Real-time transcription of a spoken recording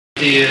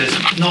ideas,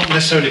 not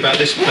necessarily about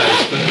this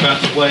place, but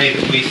about the way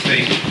that we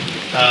think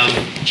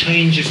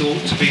changes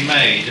ought to be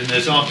made. And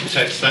as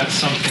architects, that's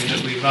something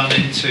that we run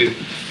into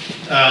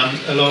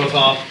a lot of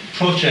our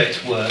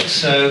project work.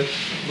 So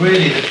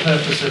really the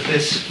purpose of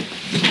this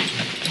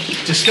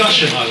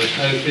discussion, I would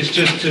hope, is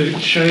just to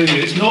show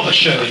you it's not a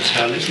show and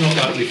tell. It's not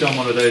like we've done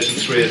one of those and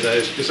three of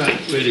those, because that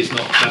really is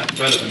not that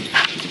relevant.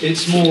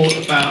 It's more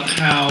about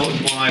how and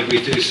why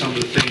we do some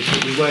of the things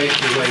that the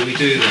way we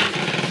do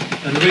them.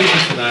 And the reason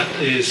for that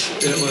is,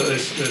 well,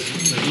 there's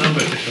a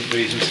number of different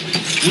reasons.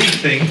 We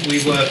think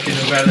we work in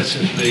a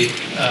relatively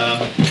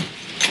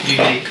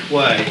unique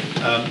way,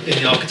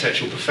 in the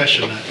architectural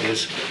profession, that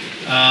is.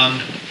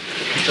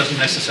 It doesn't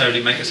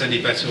necessarily make us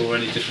any better or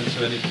any different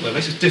to any, well, it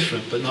makes us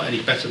different, but not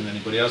any better than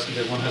anybody else, because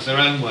everyone has their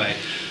own way.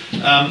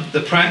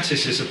 The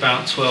practice is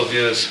about 12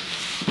 years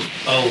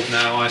old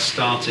now. I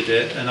started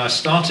it, and I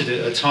started it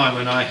at a time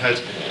when I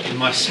had, in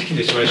my second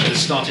iteration, had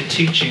started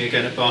teaching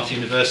again at Bath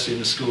University in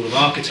the School of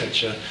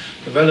Architecture.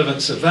 The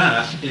relevance of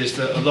that is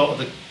that a lot of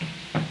the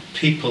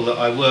people that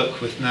I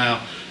work with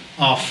now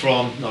are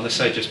from, not let's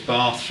say just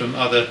Bath, from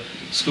other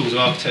schools of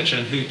architecture,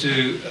 and who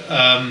do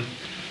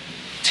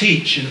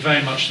teach in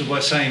very much the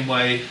same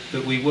way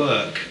that we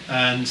work.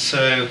 And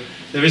so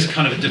there is a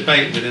kind of a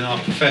debate within our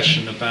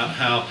profession about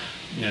how,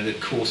 you know, the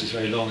course is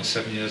very long, it's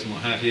 7 years and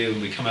what have you, and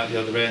we come out the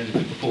other end and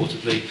we're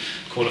purportedly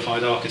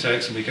qualified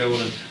architects, and we go on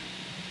and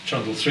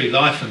trundle through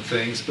life and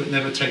things, but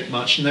never take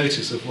much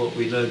notice of what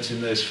we learnt in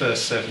those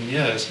first 7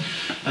 years.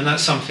 And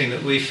that's something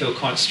that we feel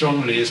quite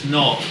strongly is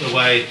not the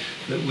way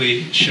that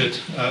we should,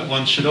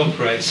 one should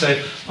operate.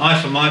 So I,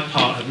 for my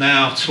part, have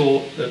now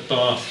taught at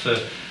Bath for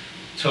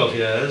 12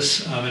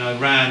 years. I mean, I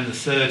ran the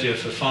third year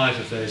for 5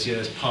 of those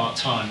years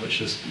part-time,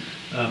 which was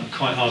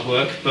quite hard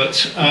work,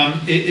 but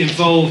it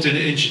involved and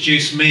it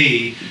introduced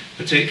me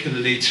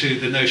particularly to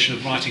the notion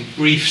of writing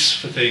briefs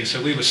for things.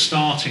 So we were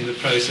starting the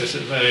process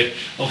at a very,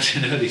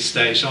 obviously, an early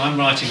stage. So I'm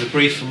writing the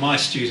brief for my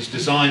students'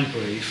 design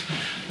brief,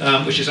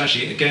 which is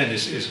actually, again,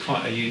 is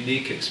quite a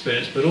unique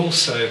experience, but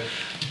also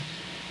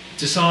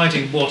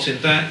deciding what in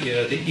that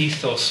year the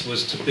ethos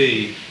was to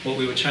be, what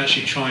we were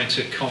actually trying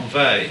to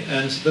convey.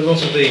 And a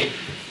lot of the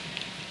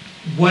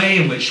way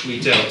in which we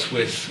dealt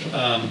with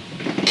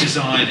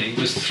designing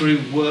was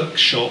through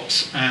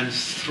workshops and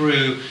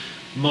through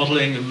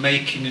modelling and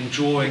making and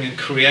drawing and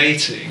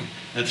creating,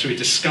 and through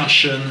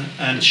discussion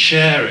and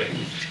sharing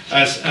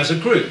as a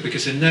group,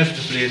 because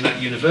inevitably in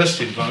that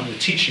university environment, the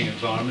teaching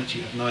environment,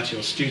 you have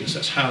 90-odd students,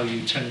 that's how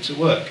you tend to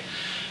work.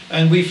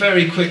 And we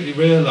very quickly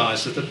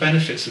realised that the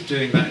benefits of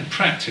doing that in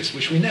practice,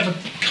 which we never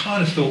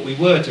kind of thought we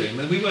were doing,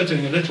 we were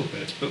doing a little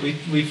bit, but we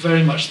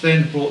very much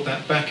then brought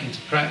that back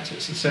into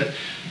practice and said,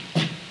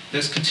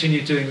 let's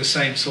continue doing the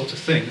same sort of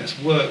thing.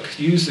 Let's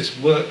use this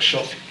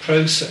workshop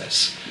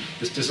process,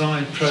 this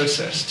design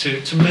process,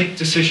 to make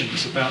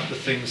decisions about the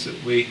things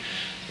that we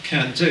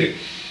can do.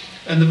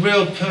 And the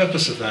real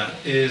purpose of that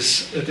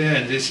is, at the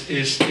end,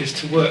 is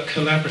to work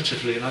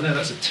collaboratively. And I know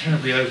that's a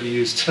terribly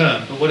overused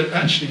term, but what it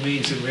actually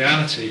means in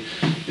reality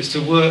is to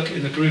work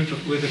with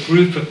a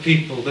group of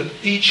people that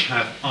each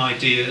have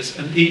ideas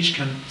and each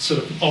can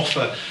sort of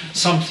offer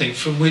something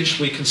from which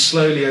we can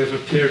slowly, over a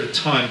period of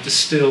time,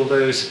 distill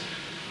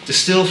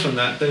from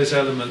that those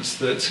elements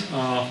that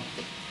are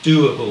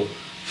doable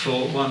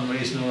for one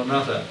reason or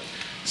another.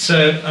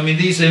 So, I mean,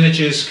 these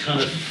images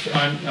kind of,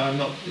 I'm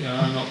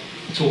not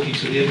talking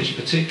to the image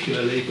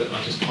particularly, but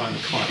I just quite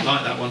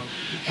like that one.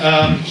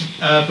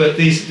 But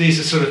these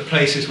are sort of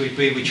places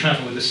we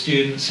travel with the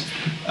students.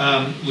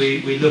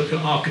 We look at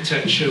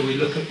architecture, we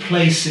look at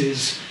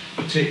places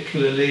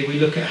particularly, we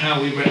look at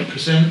how we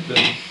represent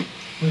them,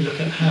 we look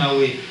at how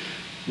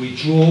we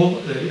draw,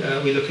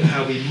 we look at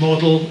how we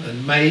model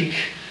and make,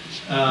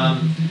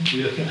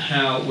 we look at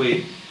how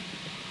we,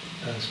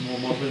 some more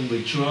modelling,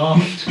 we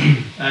draft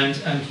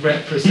and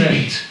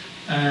represent.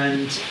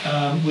 And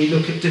we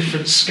look at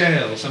different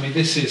scales. I mean,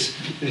 this,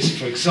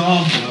 for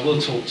example, I will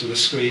talk to the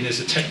screen,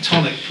 is a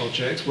tectonic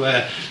project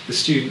where the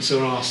students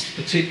are asked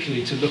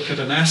particularly to look at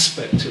an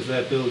aspect of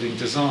their building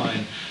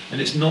design.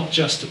 And it's not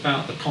just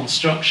about the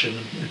construction,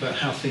 about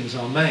how things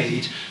are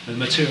made, and the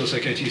materials they're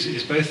going to use, it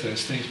is both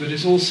those things, but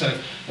it's also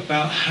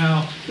about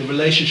how the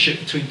relationship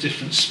between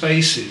different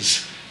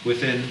spaces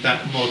within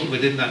that model,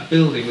 within that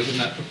building, within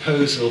that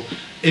proposal,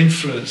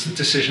 influence the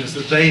decisions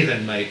that they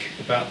then make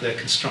about their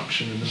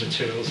construction and the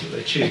materials that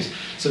they choose.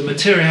 So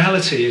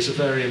materiality is a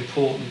very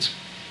important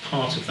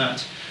part of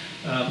that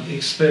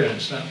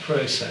experience, that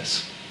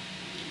process.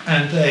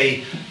 And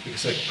they,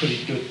 because they're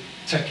pretty good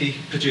techie,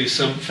 produce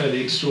some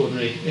fairly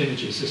extraordinary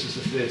images. This is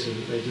the theatre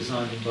that they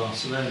designed in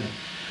Barcelona.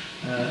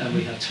 And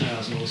we have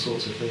towers and all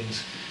sorts of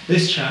things.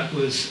 This chap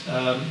was,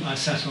 I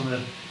sat on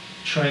a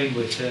train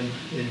with him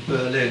in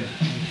Berlin,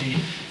 and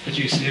he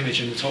produced the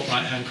image in the top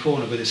right hand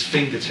corner with his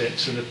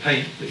fingertips and the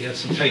paint, that he had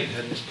some paint he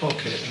had in his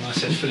pocket. And I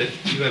said, Philip,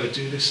 do you ever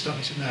do this stuff?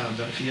 He said, no, I've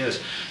done it for years.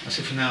 I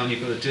said, from now on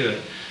you've got to do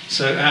it.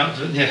 So out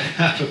of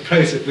a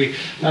process,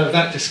 out of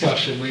that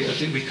discussion, I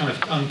think we kind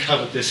of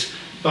uncovered this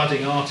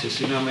budding artist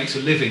who now makes a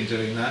living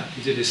doing that.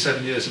 He did his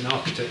 7 years in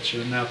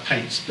architecture and now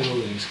paints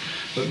buildings.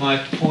 But my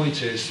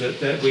point is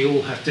that we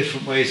all have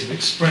different ways of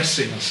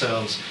expressing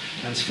ourselves.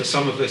 And for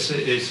some of us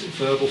it is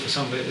verbal, for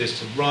some of it is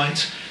to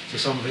write, for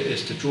some of it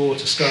is to draw,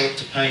 to sculpt,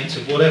 to paint, to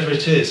whatever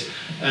it is.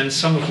 And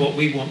some of what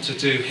we want to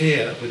do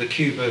here with the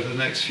Cube over the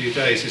next few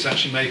days is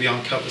actually maybe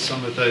uncover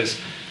some of those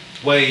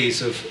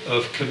ways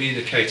of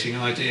communicating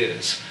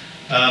ideas.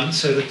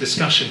 So the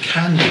discussion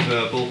can be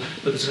verbal,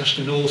 but the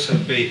discussion can also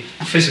be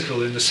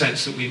physical in the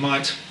sense that we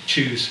might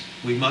choose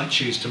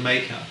to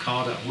make a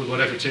card out of wood,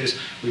 whatever it is.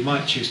 We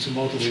might choose to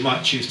model, we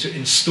might choose to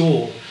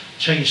install,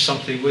 change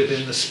something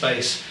within the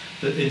space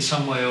that in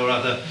some way or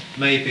other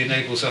maybe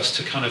enables us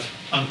to kind of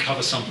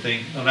uncover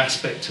something, an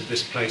aspect of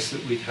this place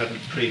that we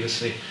hadn't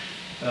previously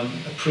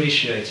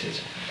appreciated.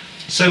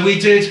 So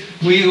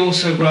we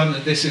also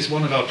run, this is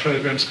one of our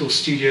programs called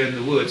Studio in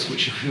the Woods,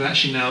 which we've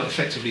actually now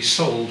effectively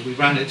sold. We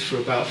ran it for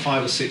about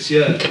 5 or 6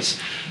 years.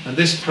 And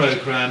this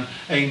program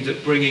aimed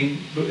at bringing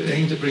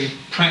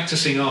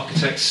practicing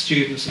architects,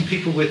 students, and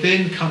people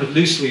within, kind of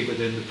loosely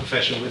within the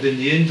profession, within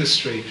the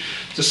industry,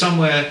 to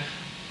somewhere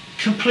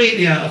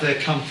completely out of their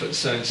comfort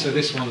zone. So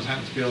this one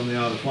happened to be on the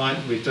Isle of Wight.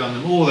 We've done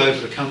them all over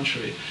the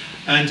country.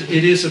 And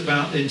it is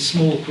about, in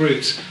small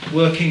groups,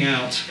 working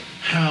out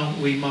how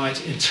we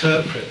might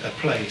interpret a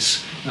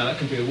place. Now that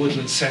can be a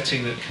woodland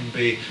setting, that can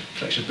be a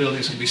collection of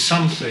buildings, it can be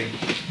something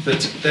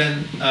that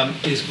then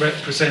is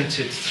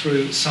represented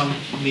through some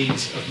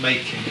means of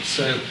making.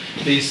 So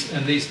these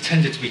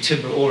tended to be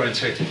timber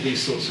orientated,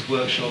 these sorts of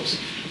workshops,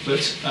 but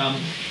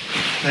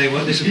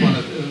this is one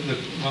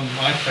of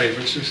my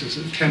favourites. This is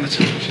at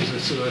Kemerton, which is a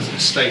sort of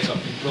estate up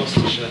in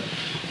Gloucestershire,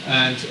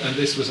 and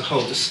this was a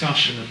whole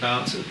discussion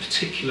about a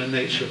particular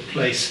nature of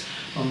place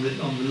on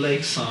the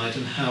lakeside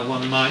and how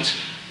one might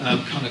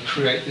kind of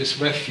create this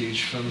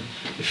refuge from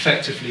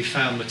effectively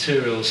found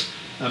materials.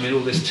 I mean,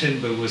 all this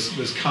timber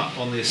was cut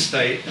on the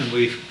estate, and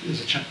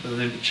there's a chap by the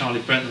name of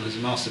Charlie Brenton, who's a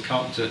master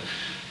carpenter,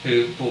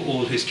 who brought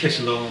all his kit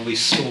along, and we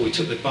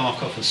took the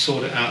bark off and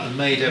sawed it out and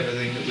made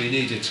everything that we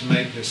needed to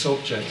make this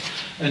object.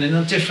 And in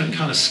a different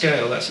kind of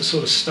scale, that's the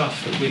sort of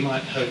stuff that we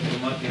might hope we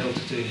might be able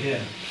to do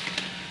here.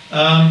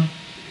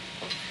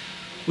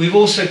 We've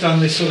also done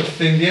this sort of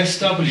thing, the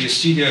SW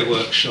studio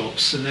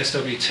workshops, and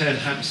SW10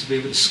 happens to be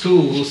with the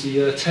schools, the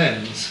year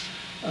 10s.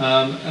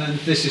 And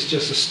this is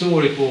just a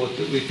storyboard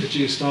that we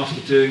produced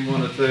after doing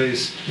one of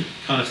those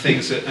kind of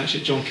things at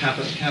actually John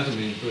Cabot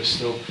Academy in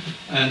Bristol.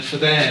 And for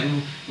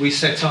them, we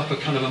set up a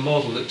kind of a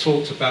model that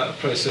talked about a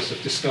process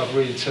of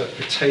discovery,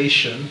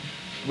 interpretation,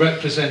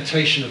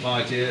 representation of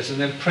ideas,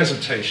 and then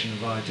presentation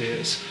of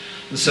ideas.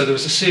 And so there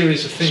was a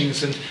series of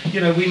things, and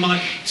we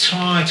might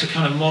try to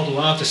kind of model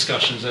our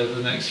discussions over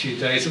the next few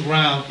days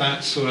around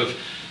that sort of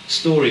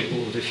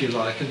storyboard, if you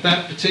like. And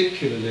that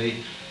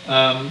particularly,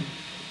 I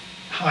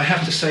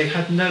have to say,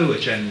 had no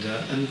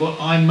agenda. And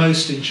what I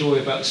most enjoy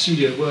about the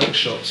studio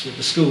workshops with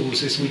the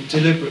schools is we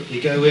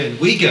deliberately go in.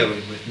 We go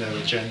in with no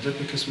agenda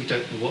because we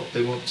don't know what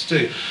they want to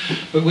do.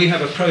 But we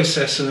have a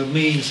process and a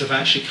means of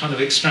actually kind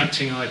of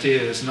extracting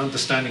ideas and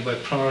understanding where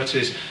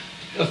priorities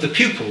of the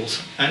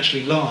pupils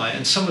actually lie,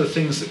 and some of the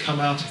things that come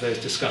out of those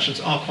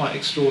discussions are quite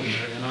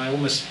extraordinary. And I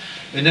almost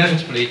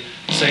inevitably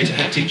say to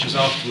head teachers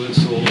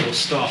afterwards or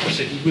staff, I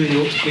say, you really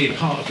ought to be a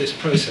part of this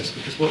process,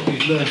 because what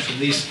we've learned from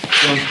these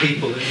young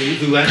people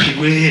who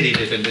actually really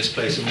live in this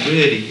place and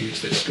really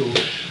use this school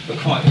are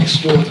quite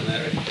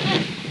extraordinary.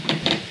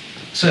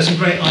 So some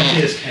great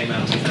ideas came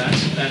out of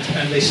that,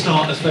 and they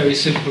start as very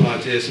simple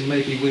ideas, and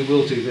maybe we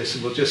will do this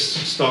and we'll just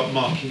start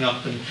marking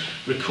up and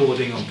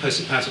recording on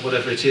post-it pads or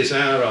whatever it is,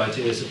 our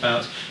ideas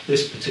about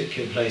this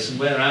particular place and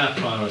where our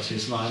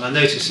priorities lie. And I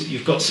notice that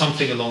you've got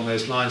something along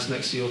those lines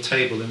next to your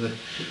table in the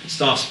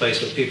staff space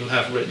where people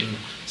have written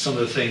some of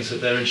the things that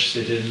they're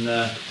interested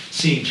in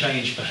seeing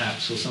change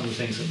perhaps, or some of the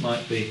things that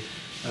might be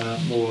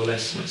more or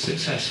less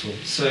successful.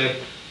 So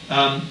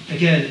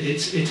again,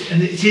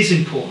 it is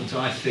important,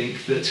 I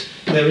think, that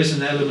there is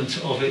an element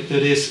of it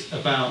that is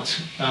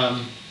about,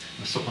 I'll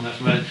stop on that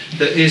for a minute,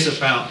 that is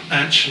about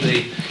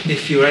actually,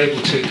 if you're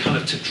able to kind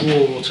of to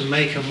draw or to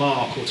make a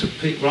mark or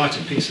to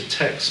write a piece of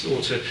text or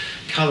to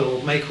colour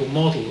or make or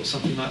model or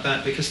something like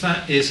that, because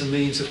that is a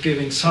means of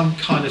giving some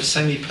kind of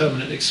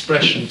semi-permanent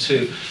expression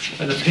to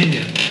an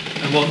opinion.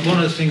 And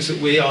one of the things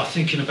that we are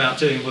thinking about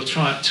doing, we'll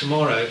try it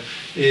tomorrow,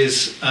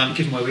 is,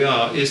 given where we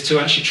are, is to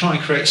actually try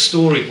and create a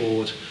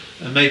storyboard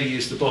and maybe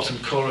use the bottom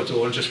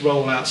corridor and just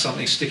roll out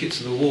something, stick it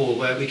to the wall,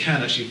 where we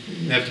can actually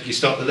inevitably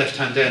start the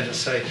left-hand end and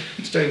say,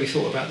 today we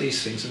thought about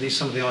these things, and these are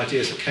some of the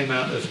ideas that came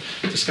out of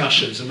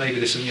discussions, and maybe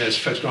this is a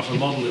photograph of a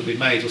model that we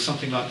made or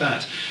something like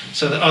that,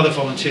 so that other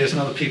volunteers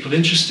and other people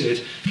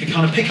interested can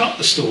kind of pick up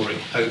the story,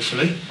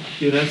 hopefully,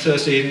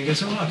 Thursday evening, and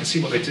say, I can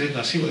see what they did, and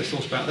I see what they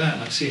thought about that,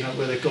 and I can see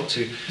where they've got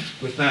to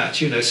with that,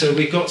 So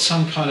we've got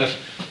some kind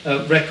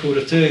of record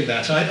of doing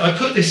that. I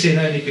put this in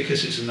only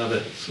because it's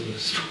another sort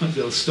of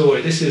little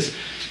story. This is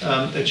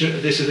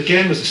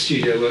again was a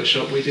studio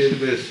workshop we did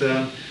with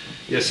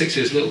 6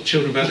 years little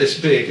children about this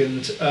big,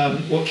 and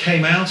what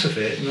came out of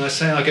it, and I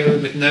say I go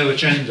in with no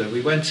agenda.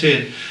 We went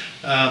in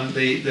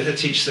the head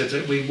teacher said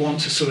that we want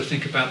to sort of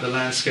think about the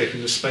landscape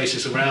and the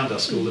spaces around our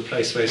school, the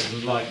play spaces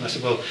and like. And I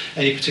said, well,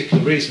 any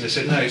particular reason? They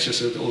said, no, it's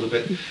just all a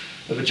bit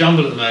of a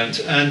jumble at the moment.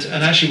 And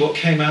actually what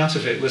came out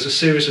of it was a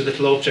series of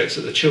little objects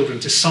that the children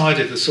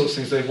decided the sorts of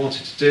things they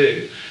wanted to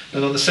do.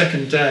 And on the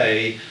second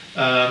day,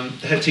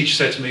 the head teacher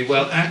said to me,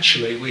 well,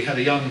 actually, we had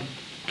a young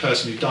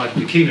person who died of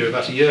leukemia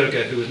about a year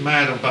ago who was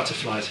mad on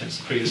butterflies, hence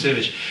the previous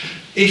image.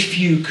 If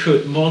you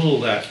could model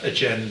that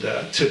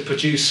agenda to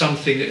produce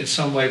something that in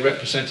some way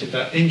represented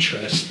that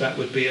interest, that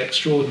would be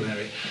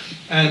extraordinary.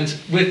 And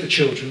with the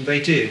children, we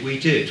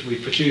did. We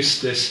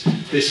produced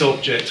this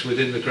object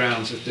within the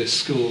grounds of this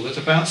school. That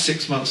about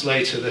 6 months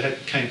later, the head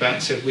came back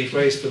and said, we've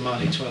raised the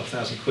money,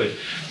 12,000 quid,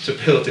 to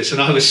build this.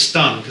 And I was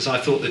stunned because I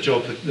thought the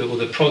job, or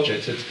the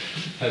project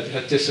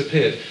had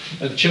disappeared.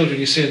 And the children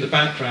you see in the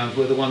background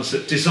were the ones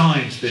that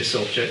designed this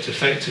object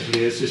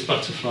effectively as this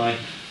butterfly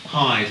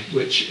hide,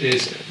 which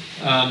is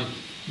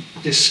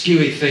this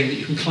skewy thing that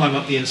you can climb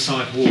up the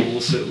inside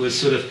walls that was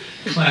sort of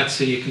clad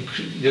so you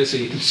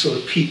can sort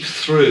of peep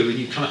through and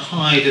you kind of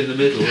hide in the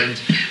middle. And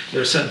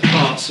there are certain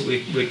plants that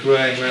we're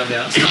growing around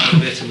the outside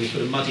of it, and we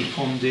put a muddy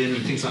pond in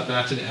and things like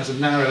that, and it has a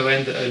narrow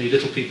end that only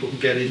little people can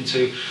get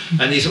into.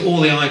 And these are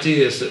all the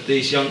ideas that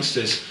these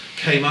youngsters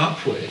came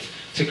up with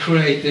to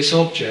create this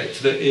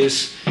object that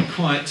is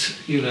quite,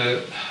 I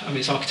mean,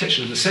 it's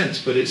architectural in a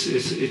sense, but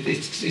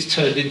it's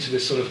turned into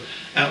this sort of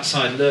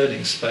outside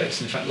learning space.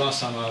 And in fact,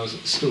 last time I was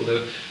at school, there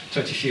were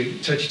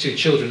 22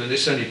 children, and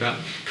it's only about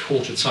a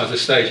quarter the size of the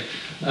stage,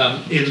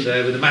 in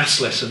there with a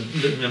maths lesson,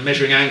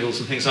 measuring angles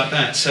and things like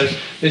that. So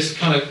this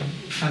kind of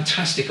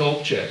fantastic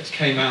object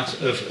came out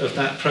of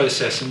that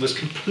process and was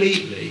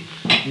completely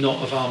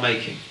not of our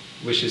making,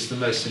 which is the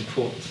most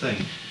important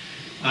thing.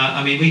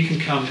 I mean, we can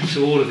come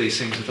to all of these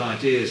things with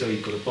ideas. Oh,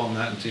 you've got to bomb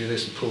that and do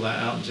this and pull that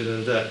out and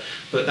da-da-da.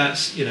 But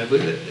that's,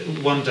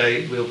 one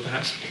day we'll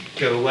perhaps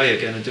go away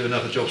again and do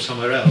another job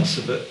somewhere else.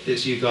 But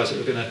it's you guys that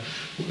are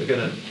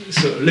going to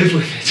sort of live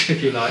with it,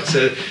 if you like.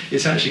 So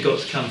it's actually got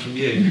to come from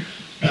you.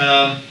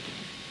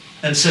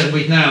 And so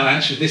we've now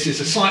actually, this is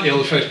a slightly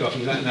older photograph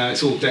of that now.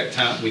 It's all decked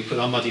out. We put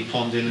our muddy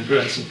pond in and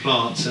grown some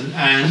plants, and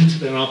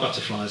there are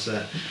butterflies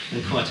there,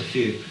 and quite a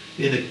few,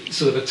 in a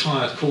sort of a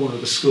tired corner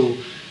of the school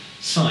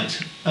site.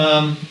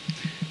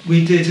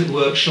 We did a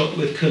workshop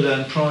with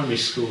Cologne Primary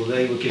School.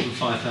 They were given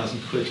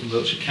 5,000 quid from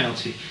Wiltshire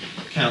County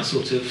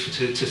Council to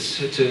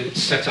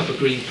set up a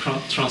green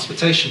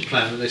transportation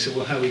plan, and they said,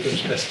 well, how are we going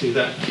to best do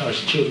that,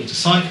 encourage the children to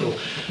cycle?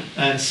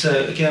 And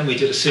so again we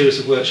did a series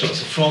of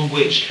workshops, from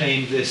which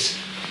came this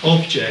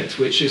object,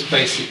 which is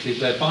basically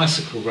their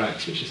bicycle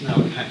racks, which is now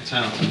packed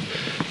out. And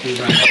we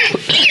rang up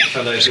a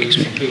fellow from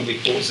whom we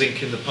bought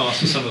zinc in the past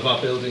for some of our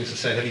buildings and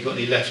said, have you got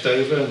any left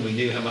over? And we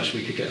knew how much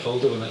we could get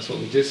hold of, and that's what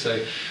we did. So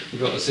we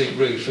got a zinc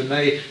roof, and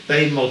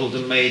they modelled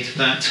and made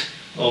that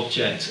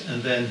object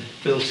and then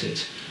built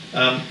it.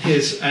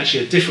 Here's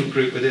actually a different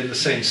group within the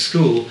same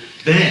school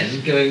then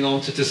going on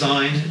to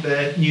design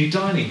their new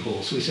dining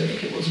hall. So we said,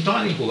 okay, what's a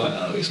dining hall like?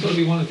 Oh, it's got to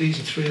be one of these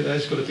and three of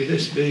those, it's got to be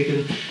this big.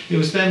 And it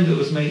was them that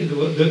was making,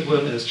 that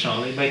weren't as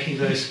Charlie, making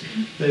those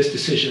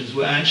decisions,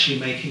 were actually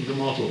making the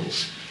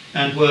models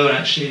and were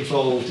actually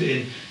involved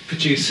in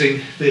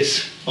producing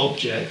this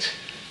object.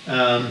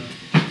 And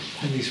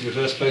these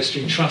reverse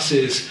bowstring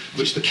trusses,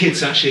 which the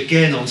kids actually,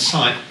 again on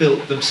site,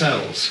 built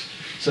themselves.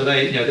 So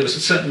there was a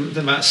certain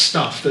amount of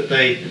stuff that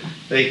they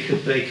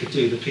could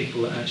do. The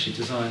people that actually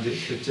designed it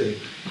could do.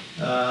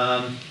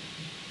 And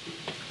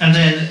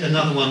then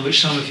another one, which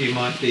some of you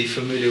might be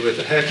familiar with,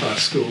 the Hareclive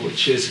School,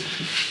 which is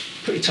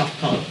a pretty tough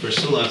part of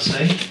Bristol, I'd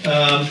say.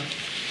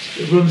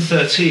 Room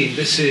 13.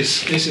 This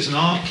is an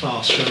art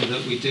classroom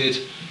that we did,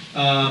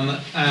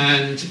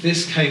 and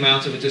this came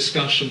out of a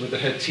discussion with the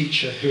head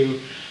teacher who.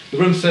 The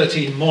Room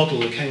 13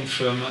 model came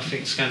from, I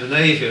think,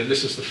 Scandinavia, and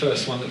this was the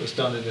first one that was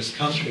done in this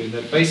country. And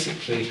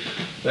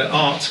they're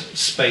art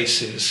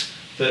spaces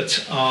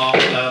that are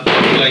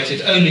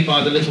populated only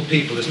by the little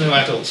people. There's no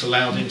adults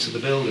allowed into the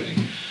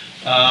building.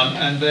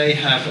 And they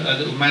have a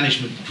little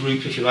management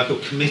group, if you like, or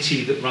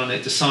committee that run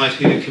it, decide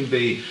who can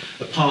be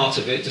a part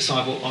of it,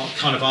 decide what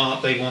kind of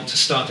art they want to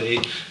study.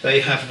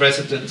 They have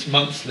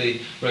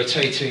monthly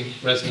rotating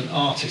resident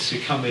artists who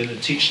come in and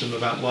teach them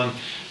about one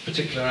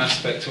particular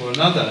aspect or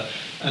another.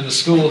 And the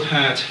school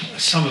had a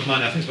sum of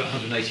money, I think it's about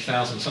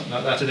 180,000, something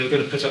like that, and they were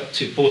going to put up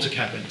 2 porter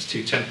cabins,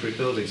 2 temporary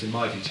buildings, in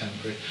my view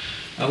temporary.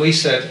 And we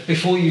said,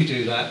 before you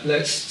do that,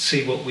 let's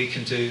see what we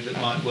can do that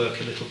might work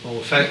a little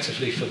more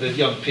effectively for the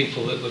young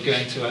people that were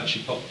going to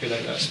actually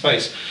populate that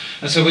space.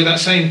 And so with that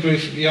same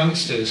group of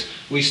youngsters,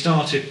 we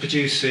started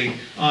producing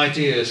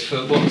ideas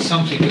for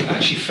something that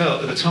actually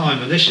felt at the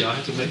time, initially, I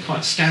had to admit,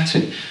 quite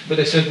scattered. But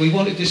they said, we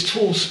wanted this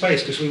tall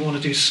space because we want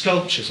to do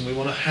sculptures and we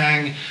want to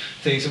hang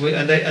things.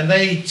 And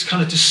they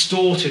kind of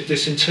distorted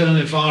this internal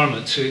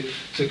environment to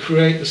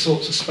create the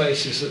sorts of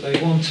spaces that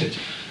they wanted.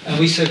 And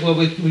we said, well,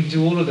 we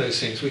do all of those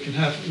things. We can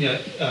have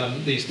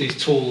these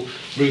tall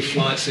roof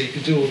lights, so you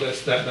can do all that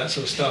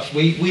sort of stuff.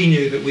 We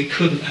knew that we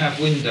couldn't have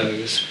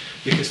windows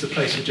because the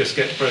place would just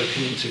get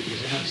broken into,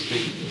 because it happens to be,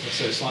 as I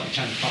say, a slightly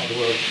challenged part of the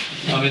world.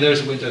 I mean, there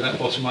is a window in that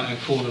bottom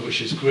right-hand corner which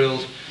is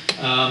grilled,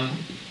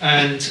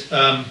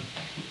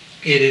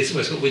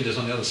 it's got windows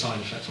on the other side,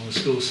 in fact, on the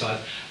school side,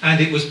 and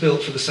it was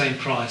built for the same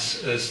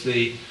price as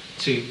the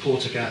 2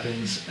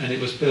 Portakabins, and it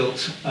was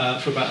built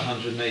for about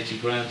 180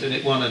 grand, and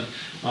it won an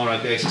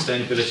RIBA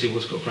Sustainability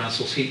Award. It's got ground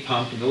source heat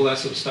pump and all that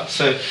sort of stuff.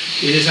 So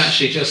it is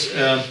actually just,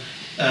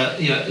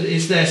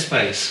 it's their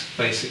space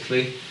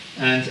basically,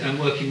 and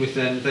working with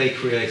them, they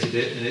created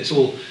it, and it's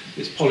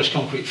polished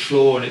concrete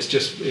floor, and it's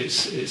just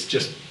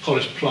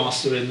polished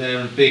plaster in there,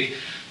 and big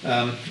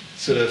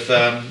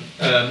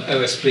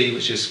OSB,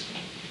 which is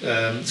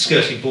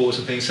skirting boards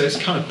and things. So it's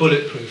kind of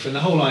bulletproof, and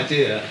the whole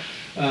idea.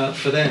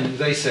 For them,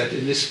 they said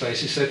in this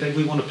space,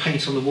 we want to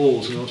paint on the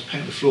walls and we want to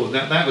paint the floor.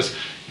 That was,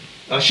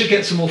 I should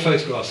get some more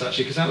photographs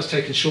actually, because that was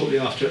taken shortly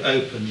after it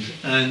opened,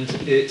 and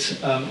it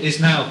is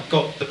now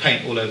got the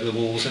paint all over the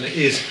walls, and it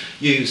is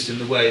used in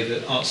the way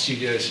that art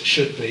studios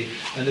should be,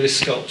 and there is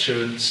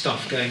sculpture and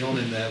stuff going on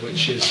in there,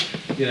 which has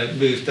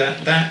moved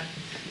that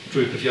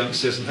group of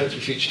youngsters and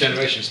hopefully future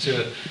generations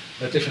to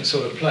a different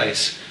sort of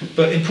place.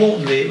 But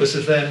importantly, it was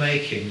of their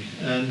making,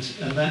 and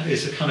that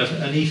is a kind of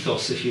an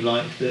ethos, if you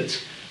like, that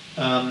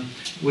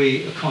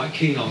we are quite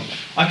keen on.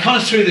 I kind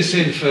of threw this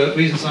in for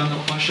reasons I'm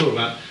not quite sure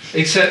about,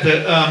 except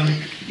that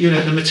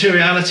the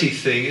materiality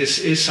thing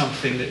is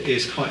something that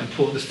is quite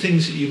important. The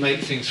things that you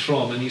make things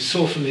from, and you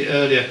saw from the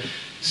earlier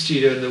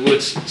Studio in the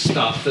Woods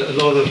stuff that a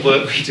lot of the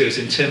work we do is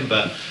in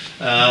timber.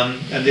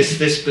 And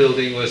this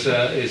building is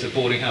a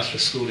boarding house for a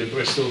school in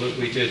Bristol that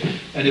we did,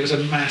 and it was a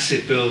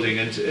massive building,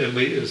 and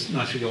it was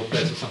 93-year-old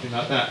beds or something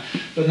like that.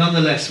 But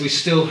nonetheless, we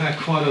still had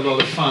quite a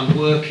lot of fun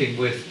working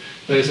with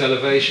those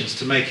elevations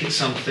to make it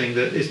something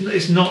that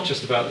is not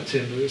just about the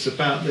timber.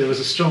 There was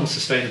a strong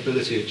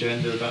sustainability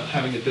agenda about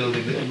having a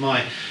building that, in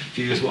my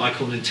view, is what I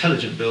call an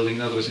intelligent building.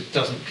 In other words, it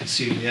doesn't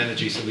consume the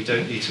energy, so we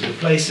don't need to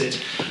replace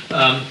it.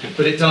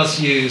 But it does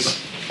use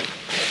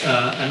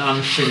an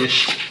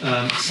unfinished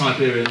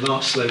Siberian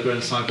larch,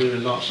 slow-grown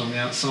Siberian larch on the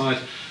outside.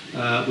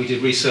 We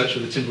did research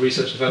with the Timber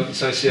Research and Development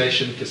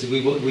Association, because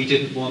we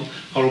didn't want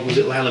horrible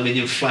little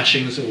aluminium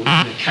flashings or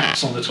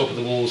caps on the top of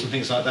the walls and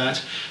things like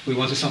that. We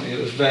wanted something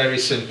that was very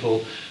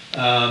simple,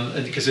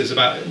 and because it was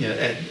about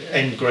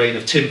end grain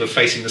of timber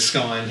facing the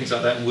sky and things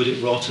like that. And would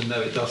it rot? And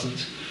no, it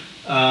doesn't.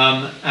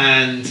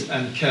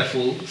 And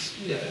careful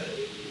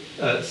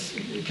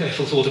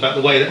thought about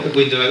the way that the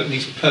window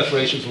openings,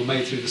 perforations were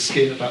made through the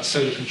skin, about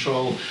solar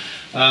control.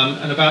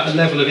 And about a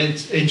level of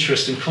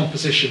interest and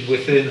composition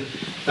within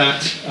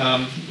that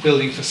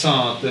building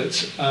facade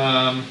that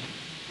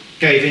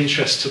gave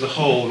interest to the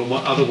whole, and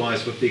what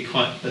otherwise would be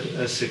quite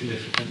a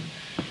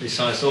significantly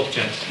sized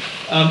object.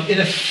 In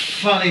a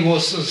funny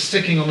was sort of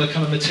sticking on the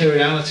kind of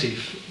materiality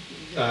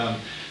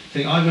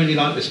thing. I really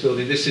like this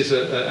building. This is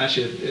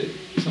actually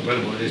it's not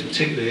relevant what it is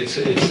particularly. It's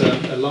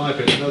a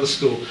library at another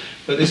school,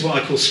 but this is what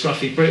I call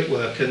scruffy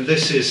brickwork, and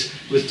this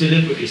was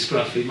deliberately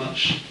scruffy,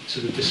 much to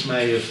the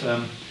dismay of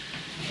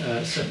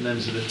certain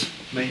members of the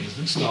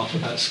maintenance staff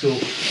at that school.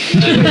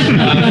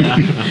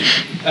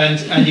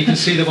 And you can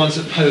see the ones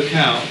that poke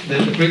out.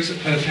 The bricks that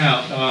poke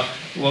out are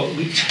what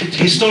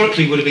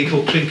historically would have been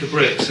called clinker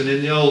bricks, and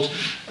in the old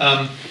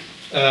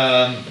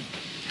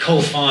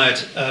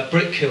coal-fired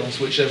brick kilns,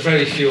 which are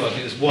very few, I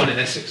think there's one in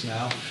Essex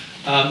now,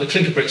 the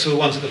clinker bricks were the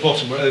ones at the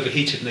bottom were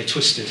overheated and they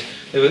twisted.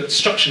 They were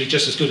structurally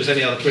just as good as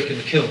any other brick in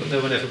the kiln, but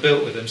no one ever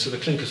built with them, so the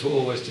clinkers were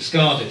always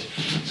discarded.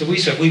 So we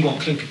said we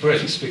want clinker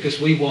bricks because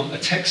we want a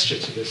texture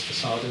to this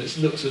facade, and it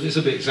looks a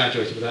little bit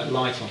exaggerated with that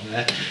light on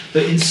there,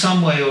 that in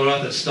some way or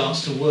other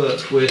starts to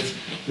work with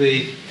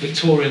the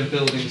Victorian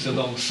buildings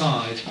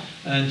alongside.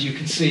 And you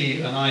can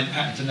see, and I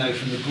happen to know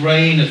from the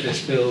grain of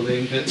this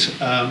building that,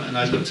 and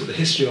I looked at the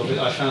history of it,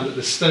 I found that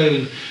the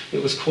stone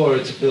that was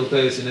quarried to build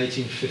those in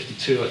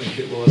 1852, I think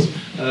it was,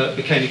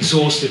 became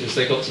exhausted as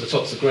they got to the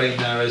tops of grain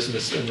narrows, and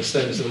the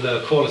stone is of a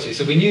lower quality.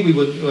 So we knew we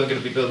weren't going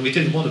to be building, we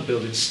didn't want to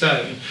build in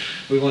stone,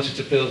 we wanted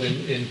to build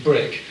in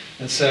brick.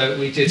 And so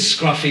we did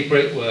scruffy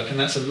brickwork, and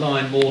that's a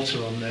lime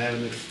mortar on there.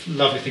 And the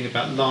lovely thing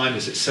about lime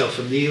is it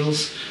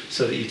self-anneals,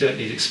 so that you don't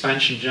need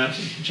expansion.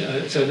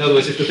 So in other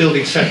words, if the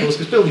building settles,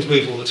 because buildings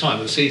move all the time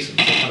with the seasons,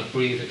 they kind of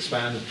breathe,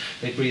 expand, and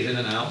they breathe in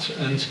and out.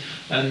 And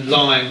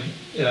lime,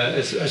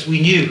 as we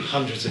knew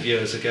hundreds of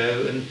years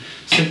ago, and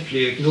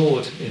simply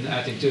ignored in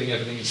doing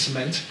everything in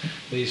cement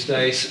these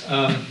days,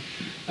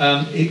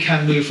 it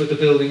can move with the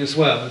building as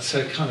well, and so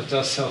it kind of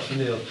does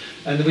self-anneal.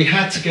 And we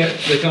had to get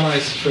the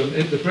guys from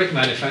the brick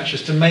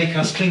manufacturers to make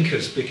us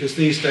clinkers, because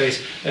these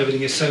days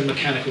everything is so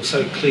mechanical,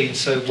 so clean,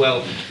 so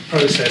well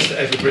processed that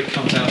every brick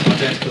comes out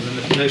identical, and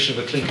the notion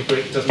of a clinker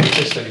brick doesn't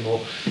exist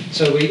anymore.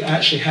 So we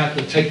actually had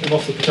them take them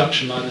off the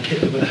production line and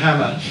hit them with a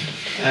hammer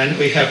And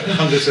we have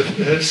hundreds of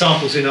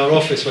samples in our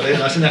office where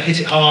I said, no, hit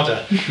it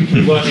harder.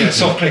 Well, you know,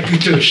 soft clay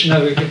couture,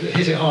 no, we could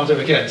hit it harder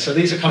again. So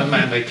these are kind of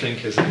man-made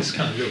clinkers, and it's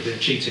kind of a little bit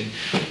of cheating.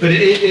 But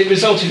it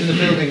resulted in a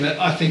building that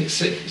I think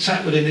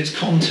sat within its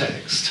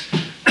context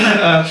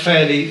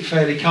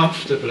fairly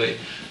comfortably.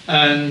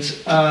 And,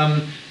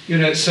 you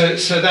know,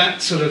 so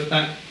that sort of,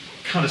 that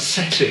kind of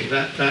setting,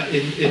 that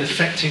in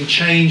affecting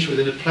change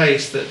within a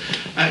place that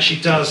actually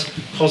does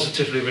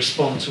positively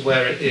respond to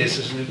where it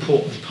is an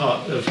important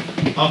part of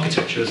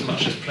architecture as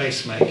much as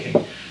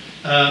placemaking.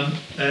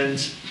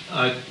 And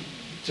I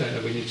don't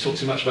know we need to talk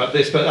too much about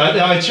this, but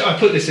I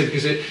put this in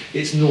because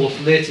it's north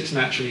lit, it's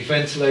naturally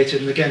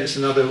ventilated, and again it's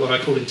another what I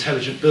call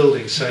intelligent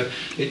building. So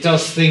it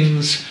does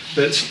things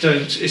that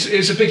don't,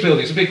 it's a big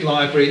building, it's a big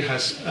library, it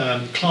has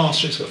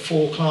classrooms, it's got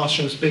 4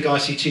 classrooms, big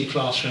ICT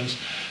classrooms,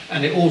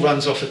 and it all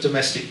runs off a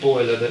domestic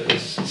boiler that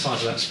is the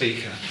size of that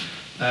speaker.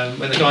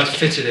 When the guys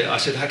fitted it, I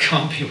said, that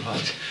can't be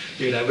right.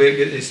 You know,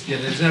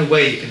 there's no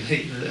way you can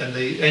heat, and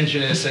the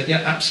engineer said,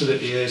 yeah,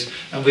 absolutely is.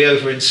 And we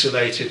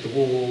over-insulated the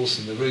walls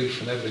and the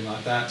roof and everything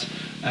like that.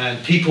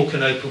 And people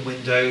can open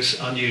windows,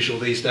 unusual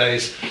these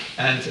days,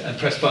 and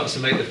press buttons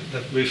to make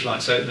the roof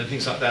lights open and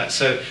things like that.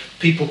 So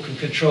people can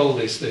control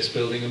this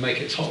building and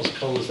make it as hot as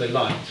cold as they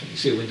like. So you can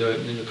see a window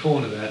open in the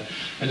corner there.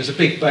 And there's a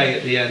big bay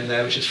at the end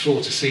there, which is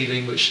floor to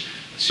ceiling, which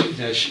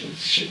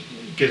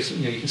gives,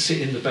 you can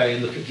sit in the bay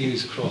and look at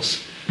views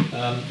across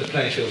the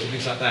playing fields and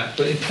things like that.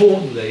 But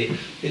importantly,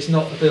 it's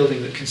not a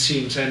building that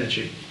consumes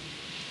energy.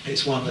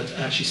 It's one that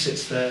actually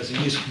sits there as a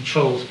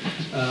user-controlled,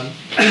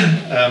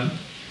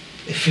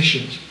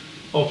 efficient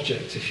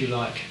object, if you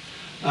like.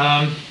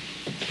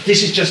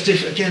 This is just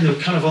different. Again, we're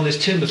kind of on this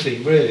timber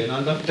theme, really, and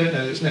I don't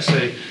know it's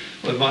necessarily,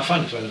 well, we might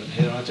find it relevant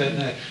here, I don't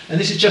know. And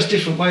this is just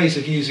different ways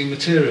of using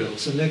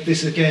materials. And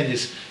this, again,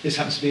 this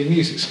happens to be a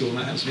music school, and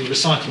that happens to be a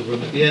recital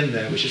room at the end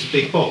there, which is a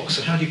big box.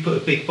 So how do you put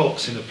a big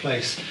box in a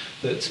place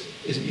that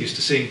isn't used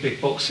to seeing big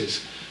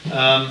boxes?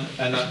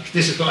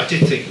 This is what I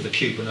did think of the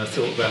cube when I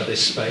thought about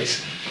this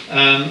space.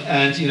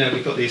 And you know,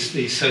 we've got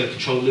these solar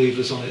control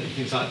louvers on it and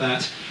things like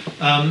that.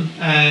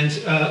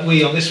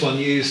 We on this one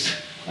used,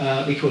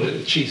 we call it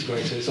the cheese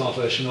grater. It's our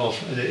version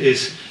of, and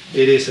it's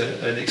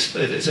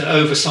an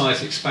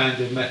oversized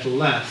expanded metal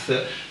lath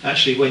that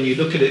actually, when you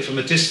look at it from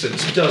a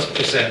distance, does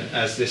present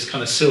as this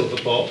kind of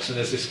silver box, and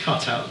there's this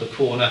cut out of the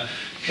corner,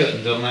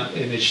 curtained on that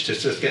image to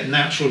get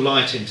natural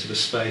light into the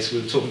space. We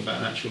were talking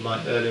about natural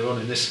light earlier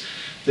on in this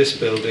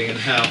building and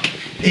how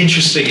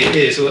interesting it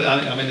is.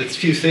 I mean, the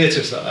few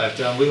theatres that I've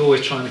done, we're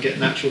always trying to get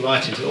natural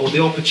light into it, or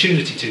the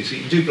opportunity to, so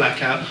you can do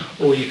blackout,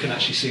 or you can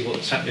actually see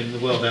what's happening in the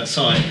world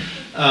outside.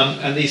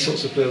 And these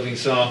sorts of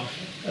buildings are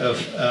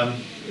of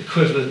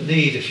equivalent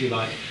need, if you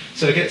like.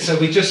 So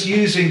we're just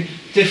using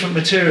different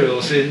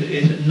materials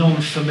in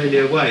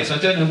non-familiar ways. I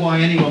don't know why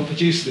anyone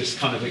produced this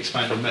kind of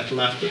expanded metal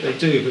lath, but they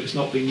do, but it's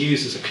not been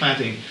used as a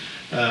cladding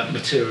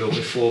material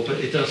before, but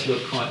it does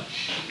look quite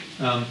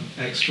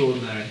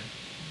extraordinary.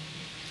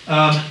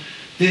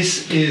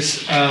 This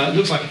is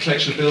looks like a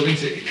collection of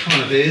buildings. It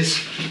kind of is.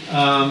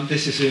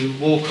 This is in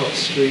Walcott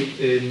Street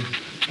in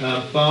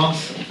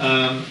Bath,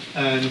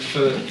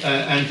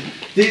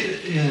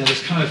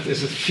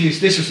 there's a few.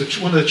 This is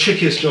one of the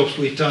trickiest jobs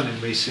we've done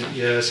in recent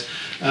years,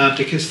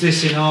 because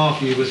this, in our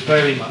view, was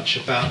very much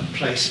about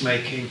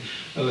placemaking.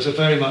 It was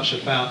very much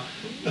about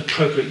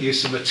appropriate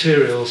use of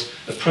materials,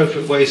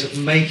 appropriate ways of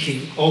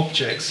making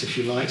objects, if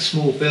you like,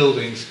 small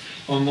buildings,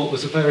 on what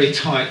was a very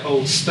tight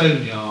old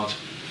stone yard.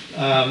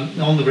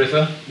 On the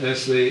river,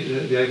 there's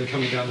the Avon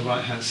coming down the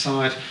right-hand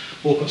side.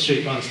 Walcott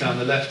Street runs down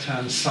the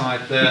left-hand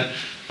side there.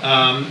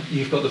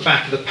 You've got the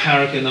back of the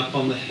Paragon up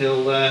on the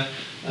hill there,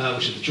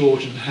 which are the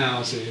Georgian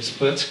houses.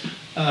 But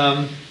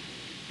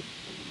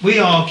we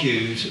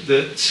argued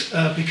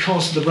that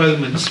because the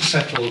Romans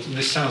settled, and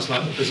this sounds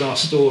like a bizarre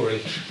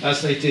story,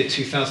 as they did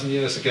 2,000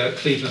 years ago at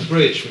Cleveland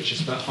Bridge, which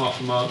is about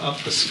half a mile up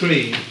the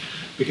Screen,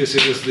 because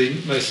it was the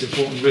most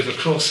important river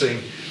crossing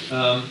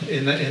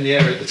in the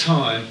area at the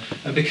time,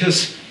 and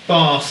because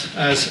Bath,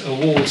 as a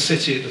walled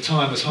city at the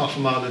time, was half a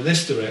mile in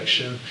this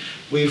direction,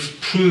 we've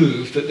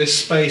proved that this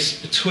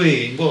space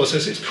between was,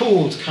 as it's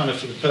called kind of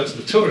for the purpose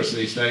of the tourists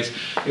these days,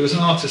 it was an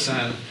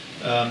artisan.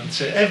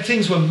 So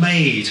things were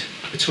made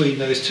between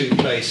those two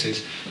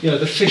places. You know,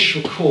 the fish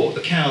were caught,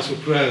 the cows were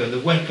grown, the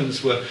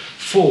weapons were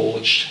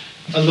forged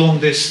along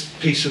this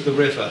piece of the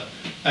river,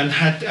 and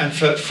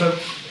for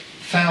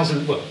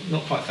thousands, well,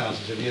 not quite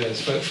thousands of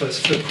years, but for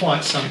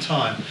quite some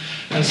time.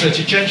 And so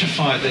to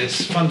gentrify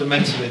this,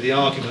 fundamentally the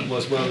argument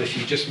was, well, if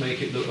you just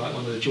make it look like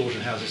one of the Georgian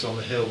houses on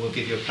the hill, we'll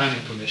give you a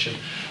planning permission.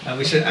 And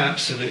we said,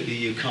 absolutely,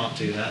 you can't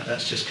do that.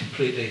 That's just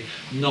completely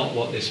not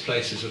what this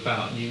place is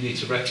about, and you need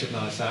to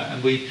recognise that.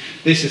 And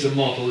this is a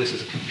model, this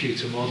is a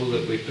computer model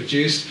that we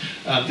produced.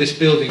 This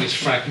building is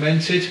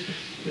fragmented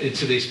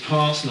into these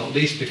parts, not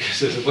least because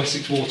there's a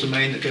Wessex water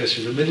main that goes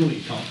through the middle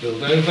you can't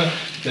build over.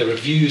 There are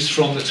views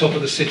from the top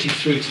of the city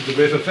through to the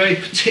river, very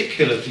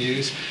particular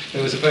views.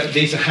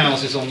 These are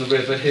houses on the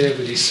river here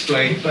with these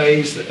splayed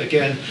bays that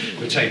again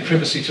retain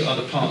privacy to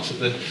other parts of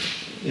the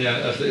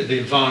of the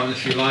environment,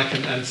 if you like,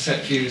 and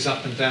set views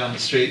up and down the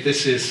street.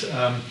 This is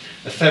a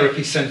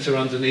therapy centre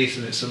underneath,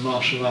 and it's a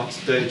martial arts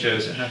dojo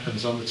as it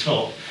happens on the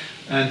top.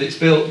 And it's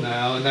built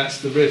now, and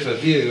that's the river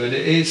view. And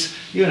it is,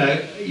 you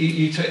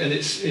take, and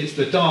it's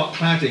the dark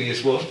cladding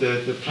is what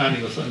the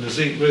planning and the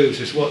zinc roofs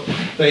is what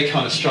they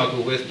kind of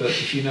struggle with. But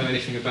if you know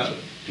anything about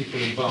people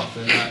in Bath,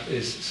 then that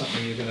is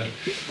something you're going to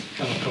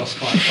come across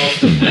quite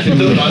often. If it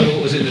looked like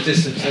what was in the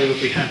distance, they would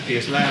be happy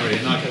as Larry.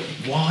 And I go,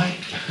 why?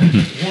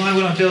 Why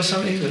would I build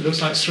something that looks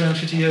like it's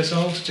 350 years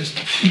old? Just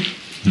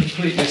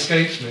completely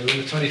escapes me. We're in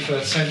the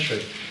 21st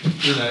century.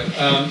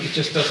 It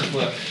just doesn't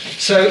work.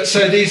 So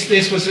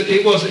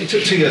it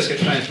took 2 years to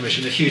get planning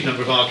permission, a huge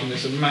number of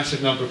arguments, a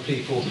massive number of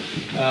people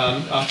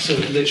sort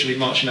of literally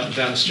marching up and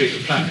down the street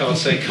with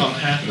placards saying can't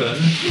happen.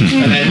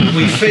 And then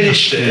we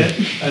finished it,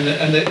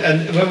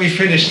 and when we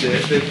finished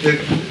it,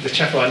 the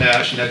chap I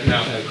now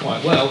know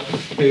quite well,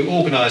 who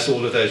organised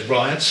all of those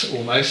riots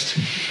almost,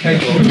 came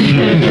along.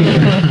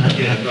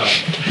 Yeah,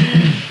 right.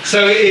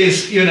 So it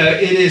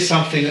is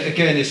something that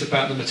again is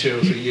about the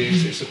materials we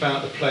use. It's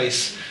about the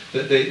place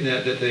that the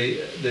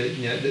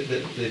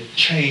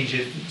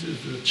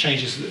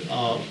changes that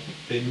are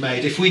being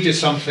made. If we did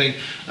something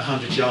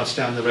 100 yards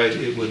down the road,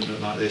 it wouldn't look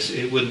like this.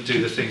 It wouldn't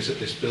do the things that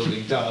this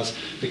building does,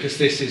 because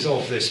this is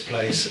of this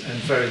place and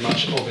very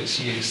much of its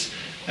use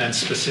and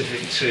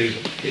specific to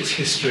its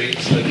history,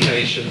 its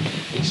location,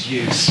 its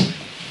use,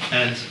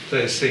 and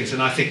those things.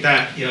 And I think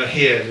that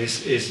here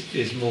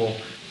is more.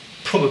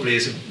 Probably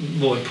is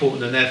more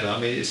important than ever. I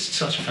mean, it's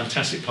such a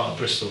fantastic part of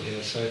Bristol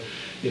here, so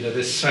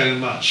there's so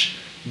much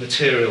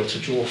material to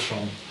draw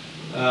from,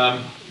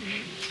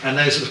 and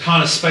those are the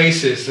kind of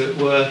spaces that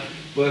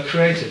were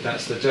created.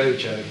 That's the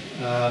dojo,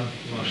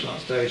 martial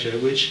arts dojo,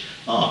 which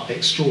are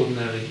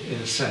extraordinary in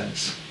a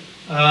sense.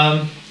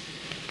 One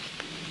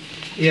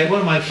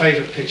of my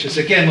favourite pictures,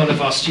 again one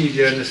of our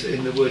Studio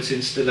in the Woods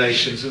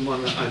installations, and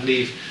one that I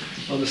leave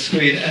on the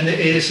screen, and it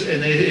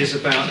is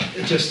about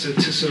just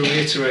to sort of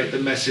reiterate the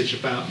message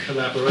about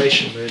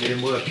collaboration really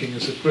and working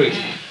as a group.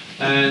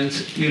 And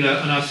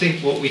and I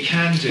think what we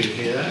can do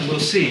here, and we'll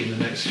see in the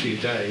next few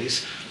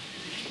days,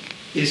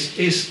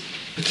 is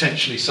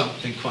potentially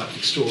something quite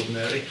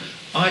extraordinary.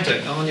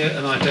 Anya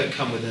and I don't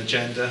come with an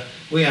agenda.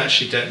 We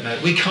actually don't know.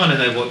 We kind of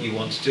know what you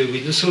want to do.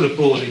 We sort of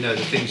broadly know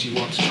the things you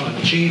want to try and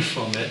achieve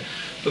from it,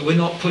 but we're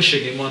not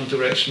pushing in one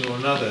direction or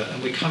another,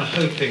 and we're kind of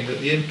hoping that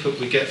the input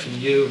we get from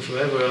you and from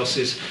whoever else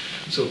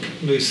sort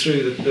of moves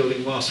through the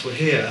building whilst we're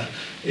here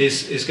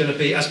is going to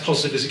be as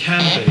positive as it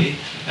can be,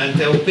 and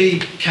there will be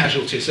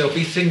casualties, there will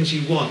be things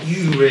you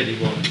really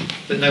want,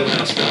 that no one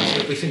else does.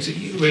 There will be things that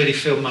you really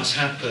feel must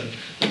happen,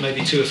 that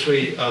maybe 2 or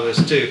 3 others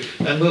do,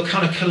 and we'll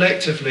kind of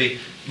collectively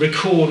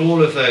record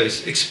all of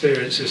those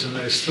experiences and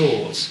those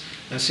thoughts,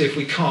 and see if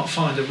we can't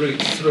find a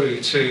route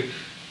through to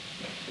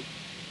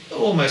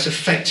almost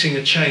affecting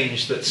a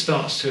change that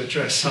starts to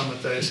address some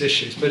of those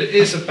issues. But it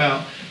is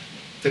about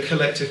the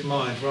collective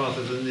mind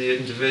rather than the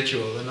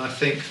individual, and I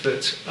think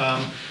that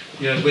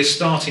we're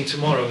starting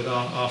tomorrow with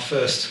our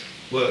first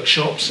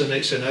workshops, and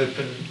it's an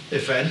open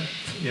event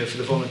for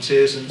the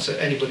volunteers, and so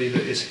anybody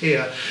that is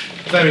here,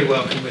 very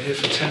welcome. We're here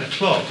from 10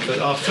 o'clock, but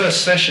our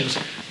first sessions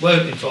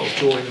won't involve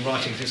drawing and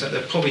writing, things like that.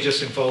 They'll probably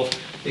just involve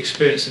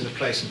experiencing the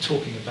place and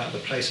talking about the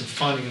place and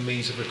finding a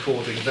means of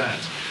recording that.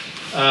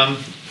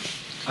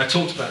 I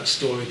talked about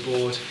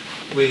storyboard.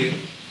 We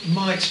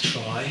might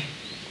try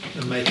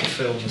and make a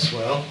film as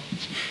well,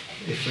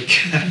 if we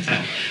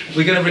can.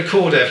 We're going to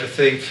record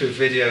everything through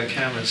video and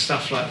camera and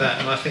stuff like that,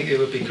 and I think it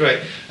would be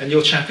great. And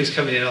your chap is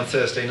coming in on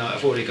Thursday night.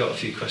 I've already got a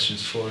few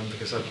questions for him,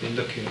 because I've been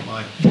looking at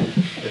my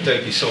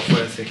Adobe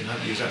software and thinking I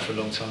haven't used that for a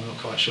long time. I'm not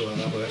quite sure how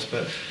that works,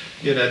 but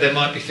there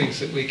might be things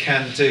that we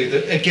can do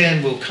that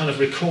again will kind of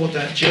record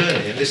that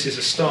journey. And this is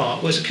a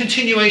start. Well, it's a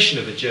continuation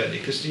of a journey,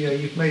 because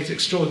you've made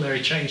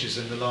extraordinary changes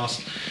in the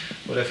last,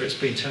 whatever it's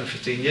been, 10 or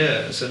 15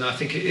 years, and I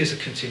think it is a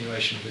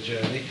continuation of a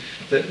journey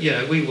that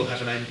we will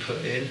have an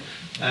input in,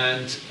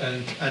 and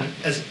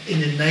as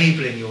in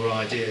enabling your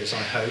ideas,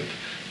 I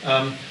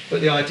hope. But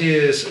the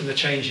ideas and the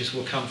changes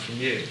will come from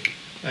you,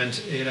 and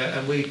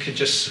and we can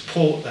just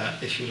support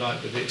that, if you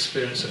like, with the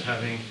experience of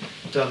having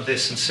done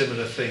this and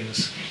similar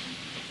things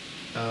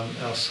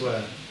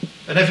elsewhere.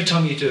 And every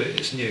time you do it,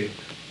 it's new,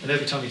 and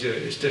every time you do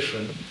it, it's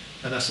different,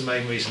 and that's the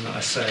main reason that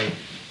I say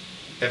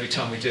every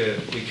time we do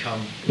it, we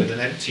come with an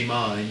empty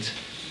mind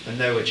and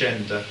no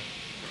agenda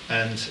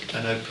and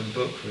an open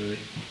book, really.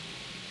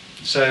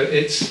 So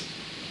it's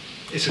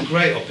a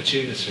great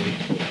opportunity.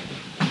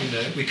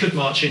 We could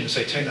march in and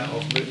say, take that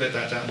off, let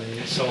that down, and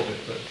then solve it,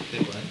 but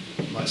it won't.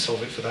 It might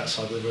solve it for that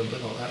side of the room,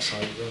 but not that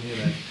side of the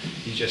room.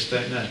 You just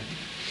don't know.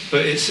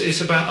 But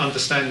it's about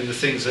understanding the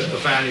things that are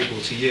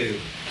valuable to you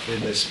in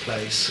this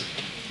place,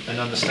 and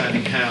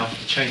understanding how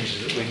the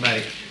changes that we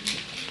make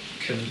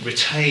can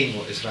retain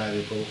what is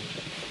valuable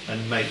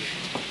and make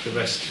the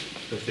rest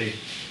of the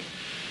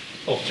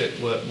object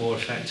work more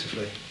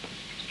effectively.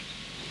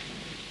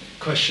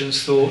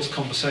 Questions, thoughts,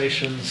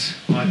 conversations,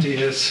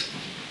 ideas,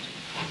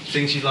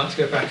 things you'd like to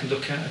go back and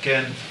look at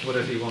again,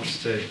 whatever you want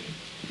to do.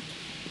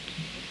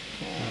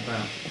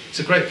 it's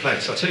a great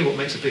place. I'll tell you what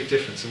makes a big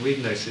difference, and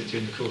we've noticed it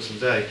during the course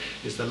of the day,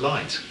 is the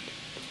light.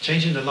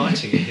 Changing the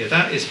lighting in here,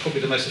 that is probably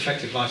the most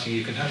effective lighting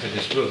you can have in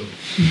this room.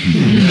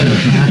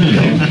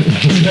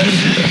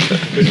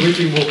 Because we've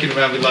been walking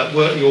around with like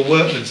your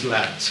workman's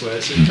lamps, where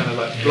it kind of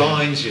like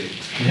blinds you.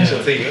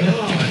 Sort of thinking,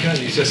 oh my God,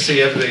 you just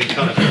see everything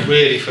kind of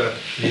really for,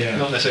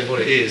 not necessarily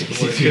what it is, but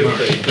what it could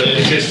be. But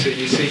it's just that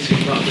you see too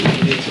much, but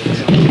you need to do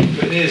something.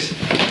 But it is,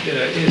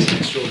 it is an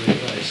extraordinary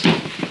place.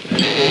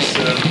 And it is,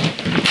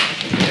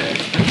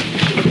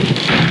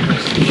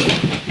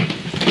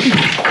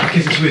 I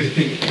guess it's weird to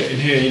think that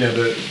in here,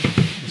 the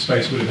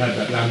space would have had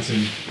that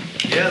lantern.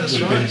 Yeah, that's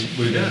would right.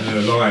 Would have been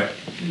the light.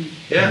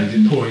 Yeah. And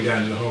it pouring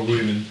down to the whole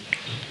room, and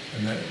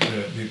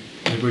the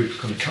roof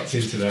kind of cuts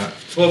into that.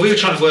 Well, we were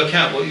trying to work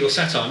out what your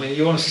set are. I mean,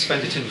 you want to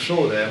suspend it in the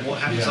floor there, and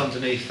what happens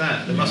underneath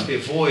that? There must be a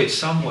void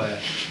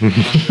somewhere under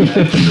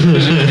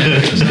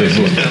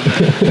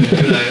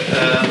there.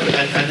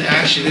 And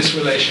actually, this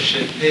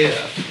relationship here,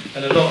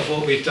 and a lot of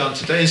what we've done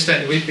today,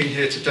 incidentally, we've been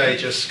here today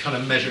just kind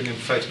of measuring and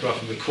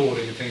photographing,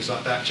 recording and things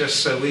like that,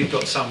 just so we've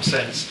got some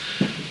sense,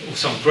 or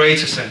some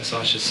greater sense,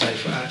 I should say,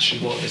 for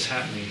actually what is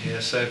happening here.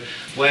 So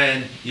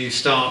when you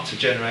start to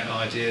generate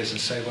ideas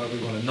and say, well, we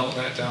want to knock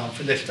that down,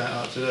 lift that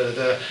up,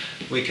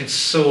 we can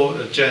sort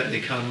of gently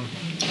come,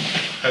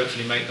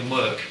 hopefully make them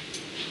work,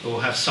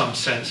 or have some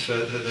sense for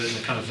the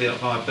kind of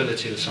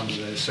viability of some of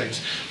those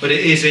things. But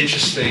it is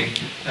interesting,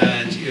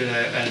 and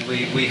and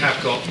we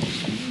have got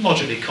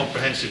modularly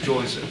comprehensive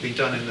drawings that have been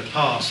done in the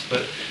past,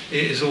 but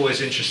it is always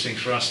interesting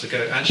for us to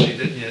go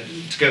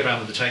to go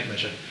around with the tape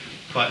measure,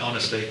 quite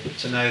honestly,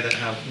 to know that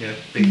how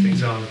big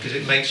things are, because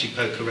it makes you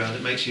poke around,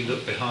 it makes you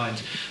look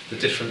behind the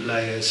different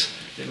layers,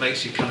 it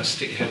makes you kind of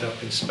stick your head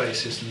up in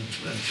spaces and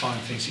find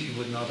things that you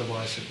wouldn't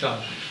otherwise have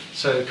done.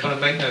 So kind of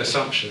make no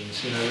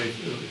assumptions.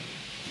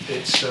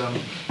 It's quite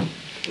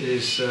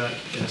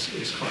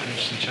an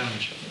interesting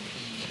challenge.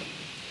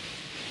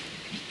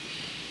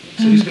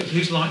 So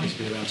who's likely to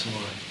be around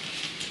tomorrow?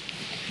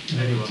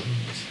 Anyone?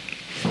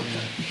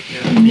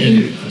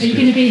 Are you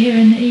going to be here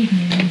in the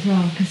evening as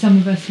well? Because some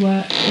of us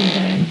work all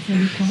day, so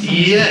we can't.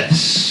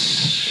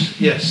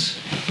 Yes.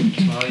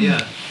 Okay. Well,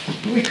 yeah.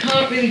 We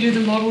can't really do the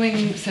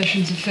modelling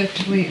sessions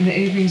effectively in the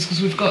evenings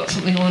because we've got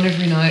something on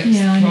every night.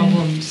 Yeah, It's the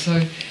problem.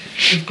 So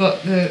we've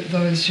got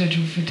those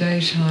scheduled for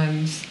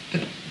daytimes,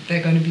 but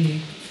they're going to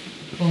be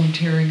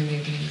volunteering in the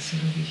evenings, so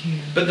they'll be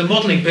here. But the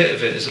modelling bit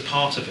of it is a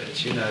part of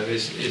it,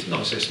 is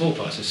not so a small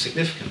part, it's a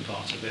significant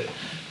part of it.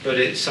 But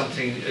it's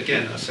something,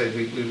 again, I say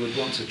we would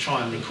want to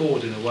try and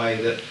record in a way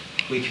that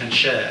we can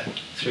share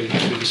through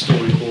the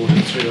storyboard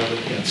and through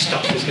other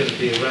stuff is going to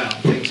be around,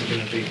 things are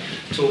going to be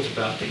talked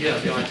about. But yeah,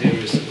 the idea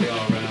is that we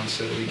are around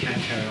so that we can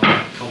carry on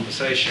that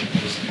conversation.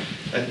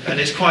 And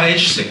it's quite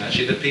interesting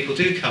actually that people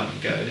do come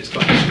and go, and it's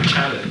quite a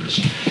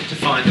challenge to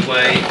find a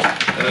way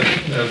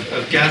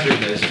of gathering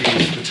those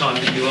views for the time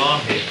that you are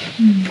here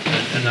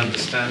and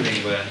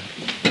understanding where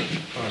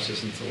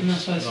priorities and thoughts. And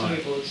that's why the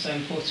storyboard is so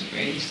important,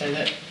 really, so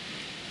that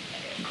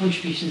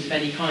contributions of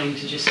any kind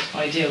are just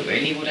ideal,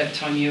 really. Whatever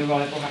time you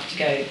arrive or have to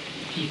go,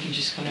 you can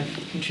just kind of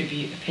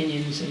contribute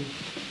opinions and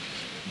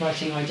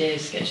writing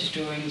ideas, sketches,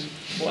 drawings,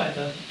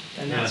 whatever,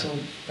 and that's all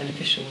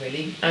beneficial,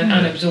 really.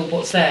 And absorb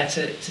what's there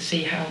to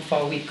see how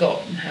far we've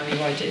got and how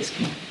your ideas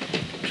can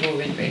draw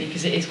in, really,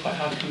 because it is quite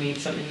hard coming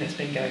into something that's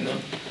been going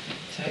on.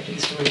 So hopefully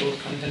the storyboard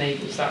kind of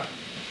enables that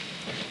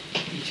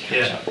for you to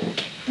catch up.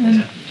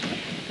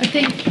 I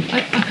think,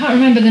 I can't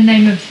remember the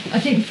name of, I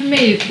think for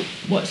me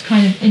what's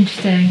kind of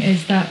interesting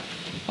is that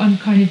I'm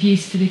kind of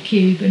used to the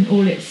cube and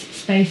all its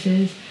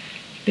spaces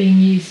being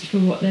used for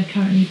what they're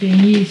currently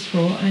being used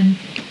for, and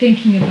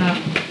thinking about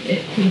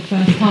it for the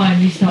first time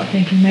you start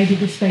thinking maybe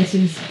the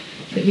spaces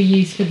that we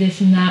use for this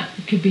and that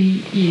could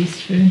be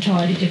used for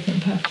entirely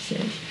different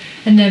purposes.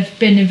 And there have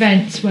been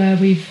events where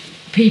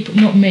people,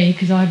 not me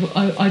because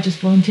I just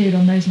volunteered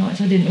on those nights,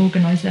 I didn't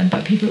organise them,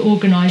 but people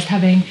organised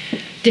having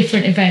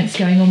different events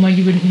going on where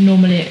you wouldn't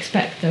normally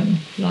expect them,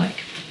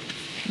 like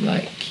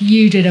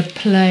you did a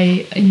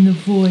play in the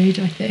void,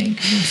 I think,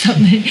 or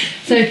something.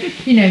 So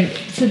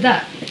so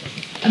that,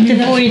 I mean,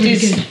 the void really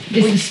is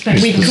the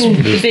space. We call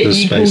the bit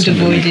you call the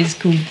void is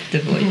called the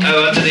void.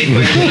 Oh, underneath.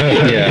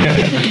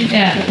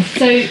 Yeah.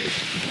 So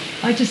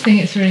I just think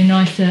it's really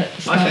nice to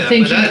start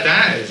thinking.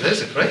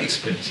 Those are great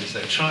experiences.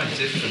 They're trying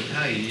different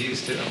how you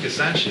used it, because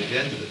actually at the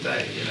end of the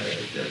day,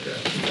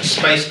 a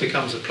space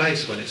becomes a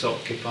place when it's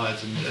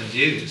occupied and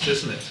used,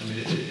 doesn't it? I mean,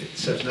 it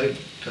serves no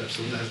purpose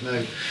and has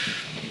no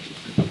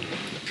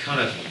kind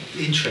of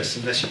interest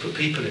unless you put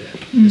people in it.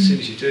 As soon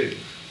as you do,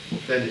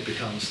 then it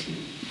becomes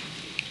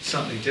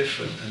something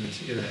different. And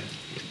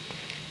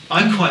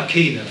I'm quite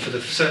keen that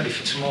certainly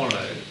for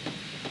tomorrow,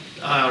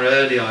 our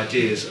early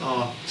ideas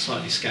are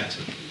slightly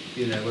scattered.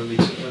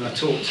 When I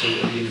talk to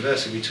the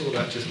university, we talk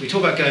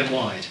about going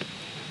wide.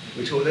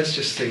 Let's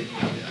just think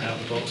out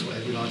of the box,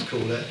 whatever we like to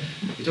call it.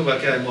 We talk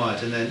about going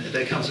wide, and then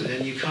there comes,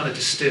 and you kind of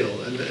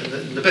distill. And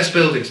the best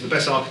buildings, the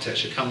best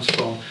architecture are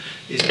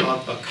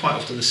quite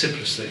often the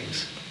simplest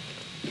things.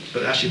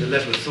 But actually, the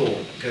level of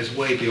thought goes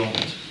way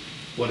beyond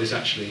what is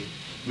actually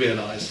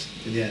realised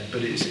in the end,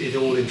 but it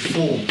all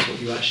informs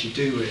what you actually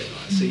do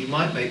realise. So you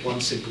might make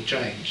one simple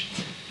change,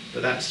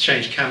 but that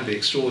change can be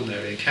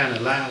extraordinary and can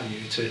allow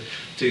you to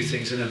do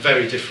things in a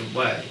very different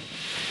way.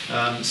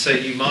 So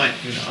you might,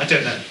 I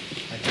don't know,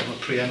 I don't want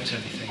to preempt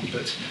anything,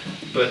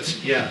 but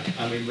yeah,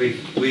 I mean,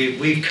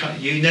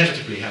 you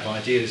inevitably have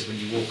ideas when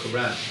you walk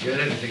around. You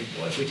don't think,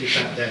 what if we did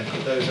that there, and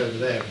put those over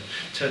there, and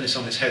turn this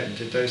on its head and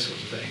did those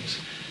sorts of things.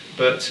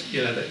 But,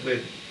 that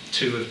we're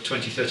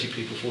 20, 30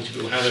 people, 40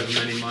 people, however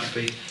many might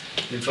be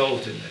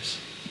involved in this.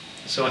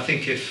 So I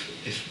think if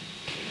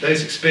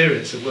those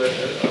experiences are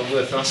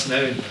worth us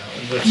knowing about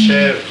and worth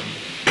sharing,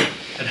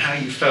 and how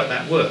you felt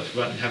that worked,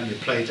 rather than having your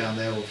play down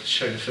there or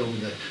showing a film in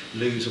the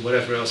loos or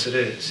whatever else it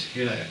is,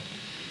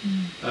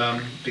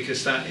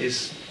 because that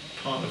is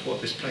part of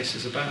what this place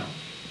is about.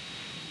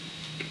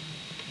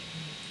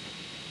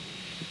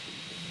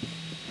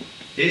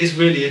 It is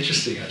really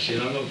interesting, actually,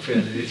 and I'm not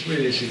pretending. It's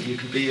really interesting. You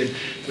can be in.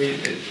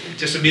 It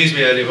just amused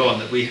me earlier on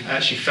that we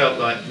actually felt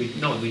like we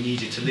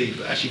needed to leave,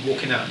 but actually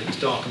walking out and it was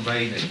dark and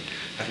raining,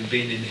 having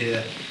been in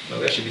here.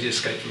 Well, actually, we did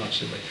escape for lunch,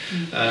 didn't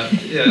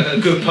we? A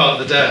good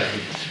part of the day.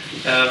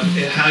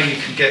 How you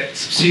can get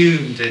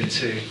subsumed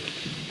into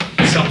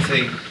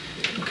something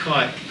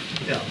quite,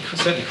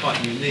 certainly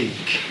quite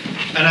unique,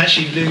 and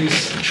actually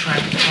lose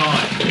track of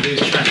time, lose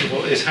track of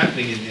what is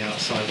happening in the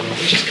outside world,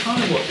 which is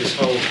kind of what this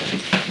whole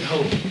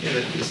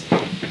this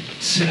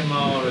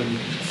cinema and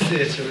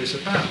theatre is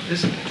about,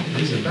 isn't it?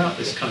 It is about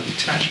this kind of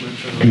detachment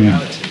from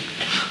reality,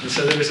 and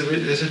so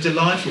there's a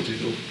delightful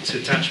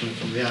detachment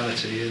from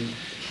reality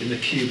in the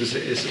cube as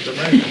it is at the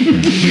moment.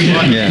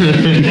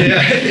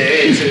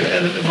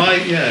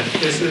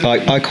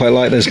 I quite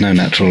like there's no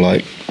natural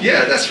light.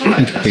 Yeah, that's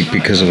right.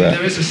 Because of that.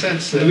 There is a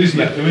sense that there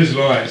is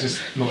light, it's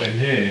just not in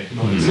here,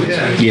 not in some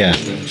spaces.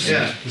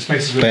 Yeah. The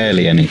spaces where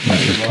Barely any.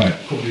 Light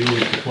probably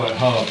always be quite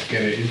hard to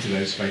get it into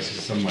those spaces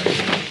in some way.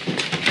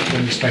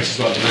 When the spaces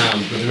like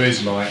round, but there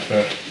is light,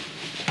 but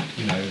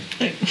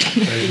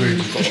those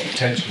rooms have got a lot of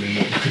potential in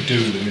what we could do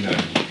with them,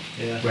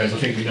 Yeah. Whereas I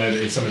think we know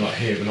that in something like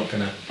here, we're not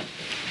going to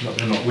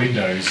knock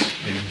windows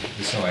in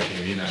the side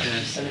here,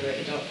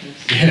 Celebrate the darkness.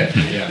 Yeah.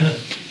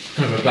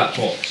 Kind of a black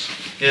box.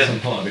 Yeah.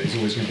 Some part of it is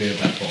always going to be a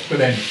black box. But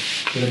then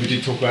we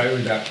did talk about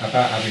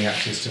having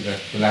access to the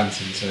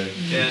lantern, so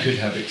we could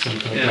have it some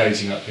kind of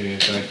glazing up here.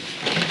 So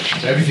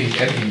everything's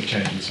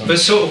changing. But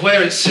sort of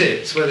where it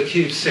sits, where the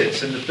cube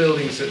sits, and the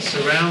buildings that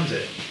surround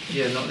it,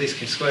 not least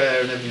King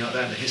Square and everything like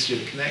that, and the history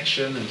of the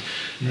connection and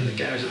the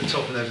garage at the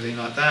top and everything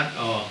like that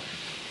are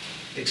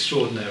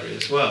extraordinary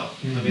as well.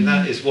 I mean,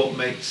 that is what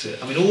makes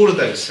it. I mean, all of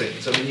those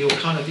things. I mean, your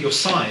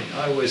site,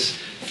 I always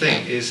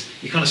think, is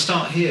you kind of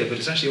start here, but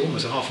it's actually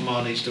almost a half a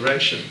mile in each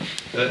direction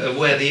of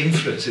where the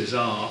influences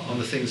are on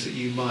the things that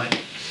you might,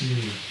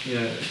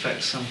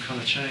 affect some kind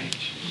of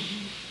change.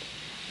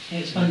 It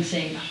was fun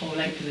seeing the whole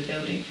length of the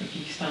building. If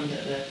you stand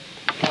at the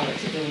far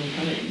exit door when you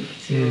come in, you can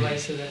see all the way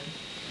to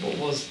what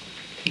was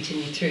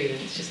continued through,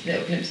 and it's just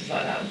little glimpses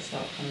like that that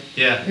start kind of.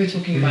 Yeah. We were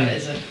talking about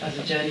it as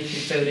a journey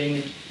through the building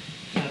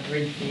and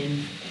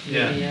labyrinthian,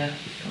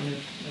 kind of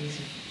ways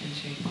of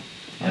entering.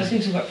 I was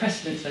going to talk about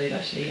precedence though,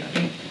 actually. I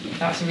think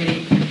that's a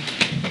really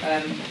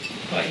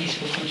quite a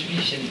useful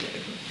contribution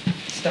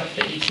to stuff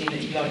that you've seen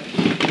that you like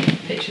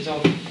pictures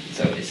of.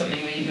 So it's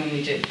something we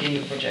normally do at the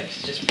beginning of projects,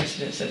 is just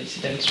precedent studies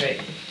to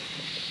demonstrate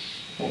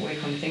what we're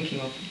kind of thinking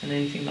of and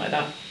anything like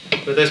that.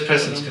 But those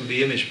precedents can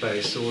be image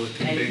based or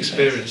they can be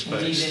experience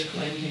based. Music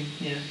or anything,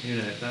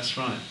 That's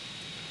right.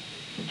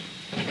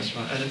 That's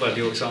right. And then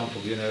your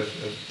example,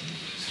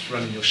 of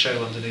running your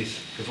show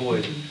underneath the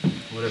void,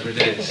 whatever it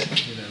is,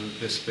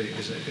 this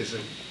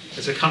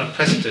is a kind of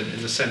precedent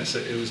in the sense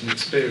that it was an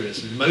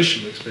experience, an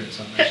emotional experience,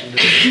 I imagine,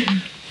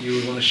 that you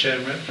would want to share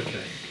and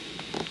replicate.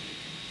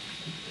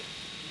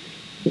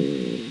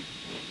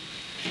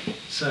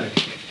 So,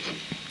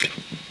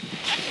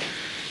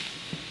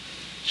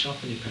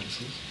 sharpen your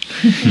pencils.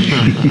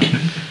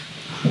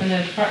 And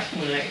a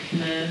practical note,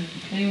 can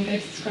anyone go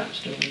to the scratch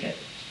store and get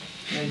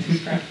loads of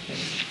scrap,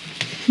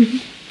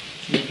 please?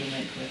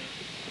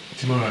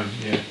 Tomorrow,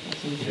 yeah.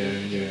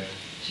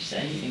 Just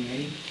anything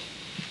really.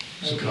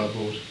 Some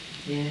cardboard.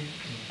 Yeah.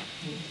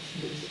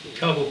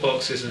 Cardboard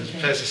boxes and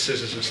pairs of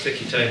scissors and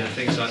sticky tape and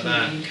things like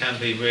that can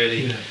be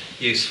really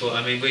useful.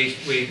 I mean, we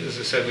as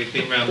I said, we've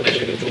been around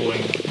measuring and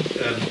drawing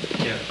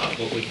up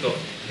what we've got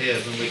here,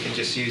 and we can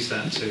just use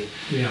that to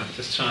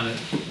just trying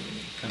to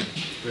kind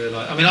of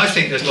realise. I mean, I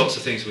think there's lots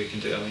of things we can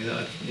do. I mean,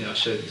 I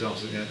showed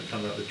examples of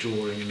kind of like the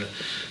drawing and the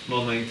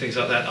modelling and things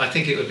like that. I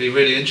think it would be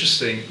really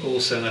interesting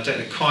also, and I don't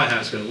know quite how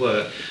it's going to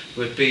work,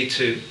 would be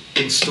to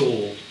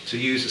install, to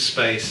use a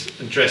space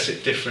and dress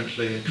it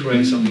differently and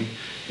create something,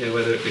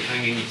 whether it be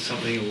hanging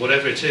something or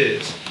whatever it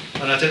is.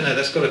 And I don't know,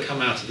 that's got to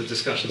come out of the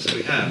discussions that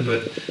we have,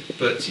 but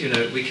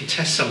we can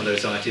test some of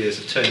those ideas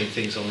of turning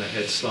things on their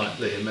head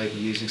slightly and maybe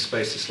using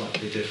spaces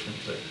slightly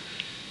differently,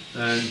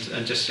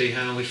 and just see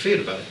how we feel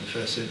about it in the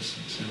first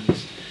instance. And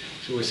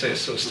we always say it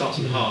sort of starts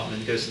at the heart and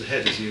then goes to the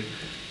head as you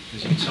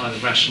try to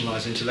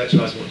rationalise,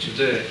 intellectualise what you're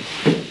doing.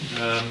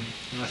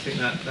 And I think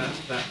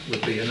that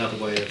would be another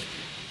way of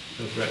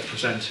of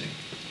representing.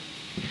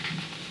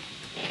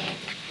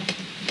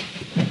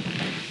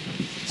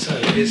 So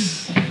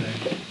it's,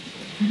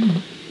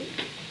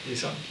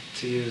 it's up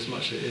to you as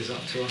much as it is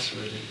up to us,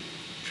 really.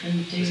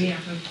 And do we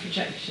have a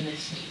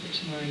projectionist for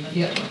tomorrow night?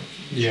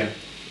 Yeah.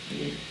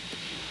 Brilliant.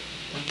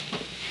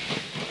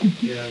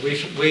 Yeah,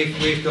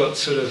 we've got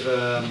sort of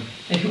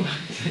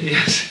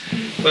yes.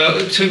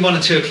 Well, between 1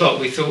 and 2 o'clock,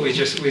 we thought we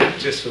just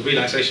for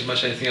relaxation,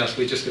 much anything else,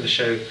 we're just going to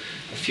show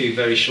a few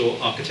very short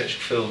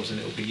architectural films, and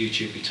it will be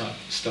YouTube type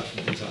stuff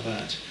and things like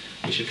that,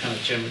 which are kind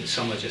of generally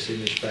some are just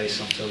image based,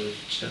 some tell a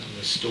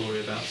story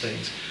about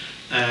things.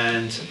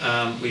 And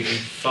we've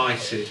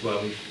invited,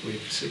 well,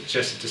 we've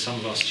suggested to some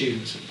of our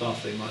students at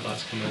Bath they might like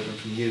to come over, and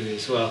from UWE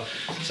as well.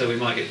 So we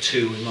might get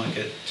 2, we might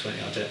get 20,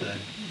 I don't know,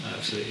 I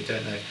absolutely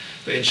don't know.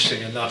 But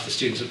interesting enough, the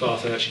students at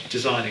Bath are actually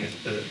designing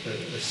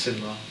a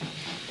cinema.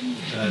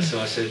 So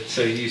I said,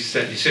 so you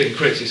said in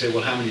critics, you say,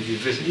 well, how many of you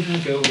visit? Yeah, I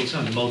go all the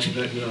time.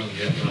 Multi-million,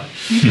 yeah, right.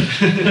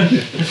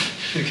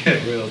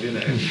 Get real, you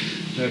know.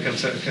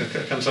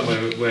 Come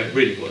somewhere where it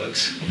really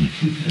works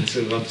and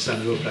sort of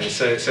understand the real place.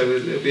 So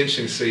it'll be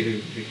interesting to see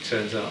who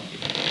turns up.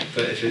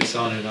 But if it's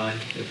Arne and I,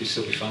 it'll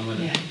still be fun, won't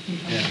it?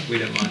 Yeah, we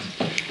don't mind.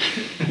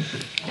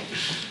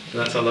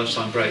 But that's our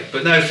lunchtime break.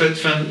 But no,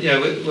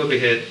 we'll be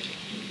here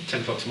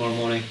 10 o'clock tomorrow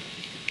morning.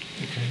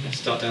 Okay.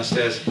 Start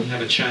downstairs,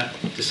 have a chat,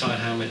 decide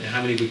how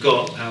many we've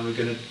got, how we're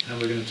going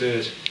to do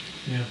it,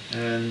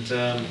 and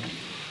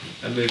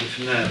move it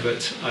from there.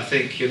 But I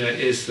think it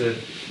is the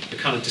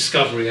kind of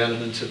discovery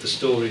element of the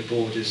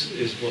storyboard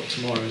is what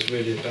tomorrow is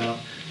really about,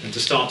 and to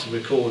start to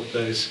record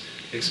those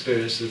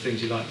experiences, the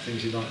things you like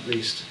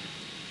least,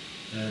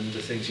 and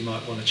the things you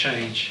might want to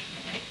change,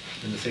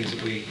 and the things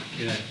that we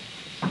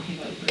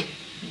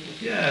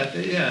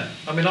Yeah.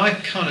 I mean,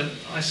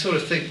 I sort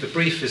of think the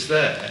brief is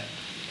there,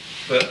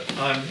 but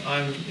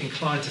I'm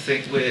inclined to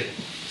think we're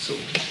sort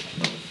of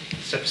not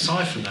step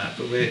aside from that,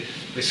 but we're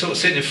sort of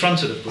sitting in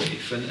front of the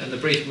brief, and the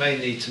brief may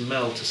need to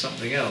meld to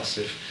something else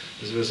if,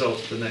 as a result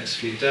of the next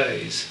few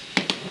days,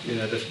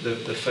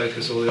 the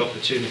focus or the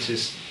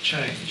opportunities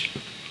change.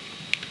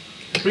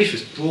 The brief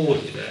is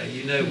broadly there.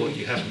 You know what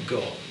you haven't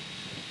got,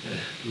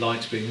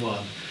 light being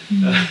one.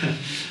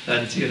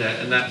 And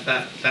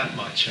that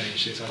might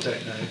change it. I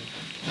don't know,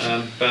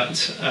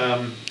 but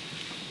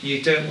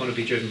you don't want to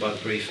be driven by the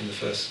brief in the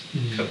first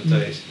couple of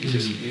days.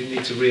 You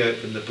need to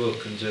reopen the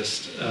book and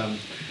just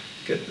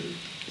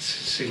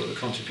see what the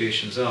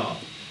contributions are,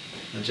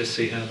 and just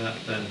see how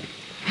that then.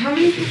 How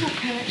many people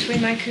can actually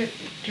make it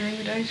during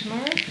the day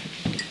tomorrow?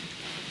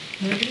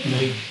 Nobody?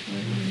 No.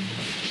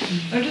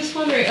 I'm just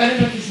wondering. I don't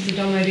know if this is a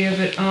dumb idea,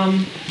 but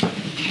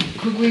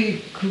could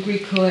we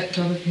collect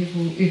other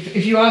people?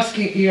 If you ask,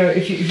 if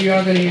you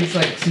are going to use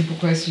like simple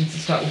questions to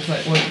start with,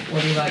 like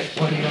what do you like,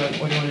 what do you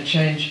want to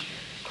change?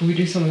 Could we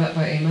do some of that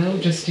by email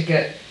just to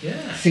get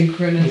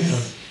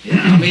synchronous? Yeah,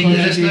 I mean,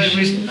 there's no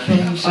reason.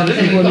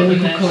 Absolutely.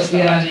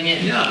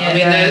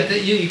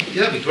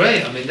 That'd be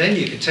great. I mean, then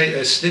you can take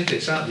those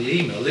snippets out of the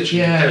email,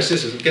 literally, with a pair of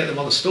scissors, and get them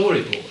on the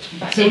storyboard.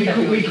 So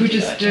we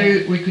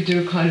could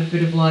do a kind of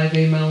bit of live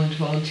email into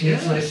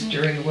volunteers list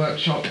during the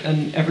workshop,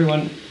 and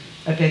everyone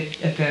at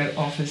their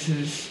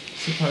offices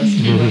supposed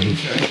to be looking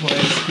for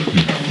employees.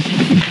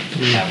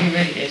 That'd be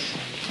really good.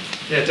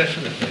 Yeah,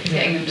 definitely.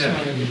 Getting them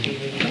tomorrow would be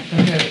really good.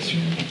 Okay, that's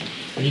true.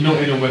 And you're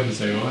not in on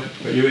Wednesday, right?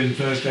 But you're in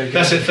Thursday.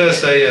 That's it,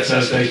 Thursday. Yes,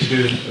 Thursday to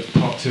do a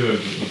part 2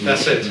 of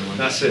That's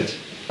it.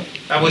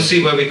 And we'll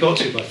see where we got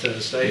to by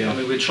Thursday. I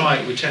mean, we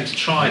tend to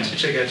try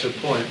to get to a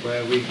point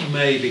where we've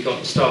maybe got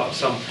to start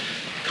some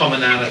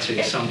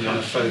commonality, some kind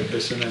of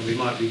focus, and then we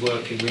might be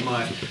working.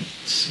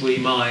 We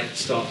might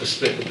start to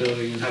split the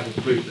building and have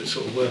a group that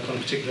sort of work on a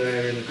particular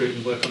area and a group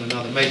and work on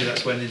another. Maybe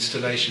that's when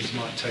installations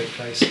might take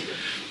place,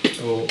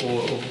 or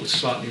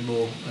slightly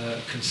more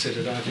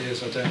considered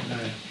ideas. I don't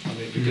know. I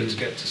mean, it'd be good to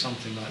get to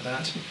something like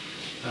that.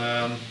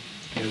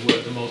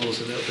 Work the models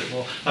a little bit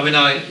more. I mean,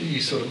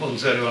 you sort of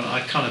models earlier on.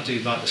 I kind of do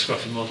like the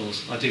scruffy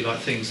models. I do like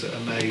things that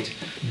are made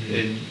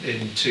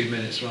in 2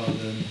 minutes rather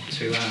than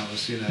 2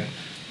 hours.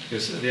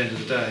 Because at the end of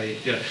the day,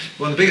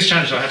 one of the biggest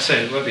challenges I have to say,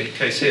 and it won't be the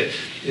case here,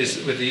 is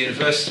with the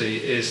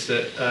university, is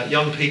that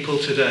young people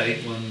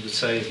today, one would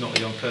say is not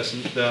a young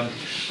person,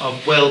 are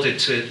welded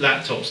to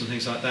laptops and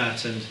things like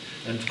that, and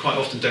quite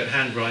often don't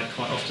handwrite,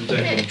 quite often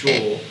don't even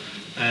draw.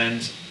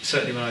 And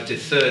certainly when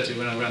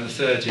I ran the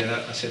third year,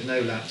 I said no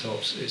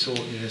laptops. It's all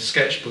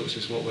sketchbooks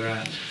is what we're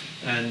at.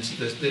 And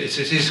it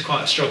is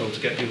quite a struggle to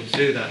get people to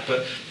do that,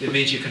 but it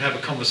means you can have a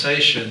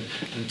conversation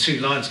and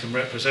 2 lines can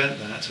represent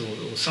that,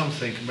 or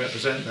something can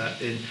represent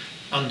that in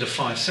under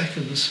 5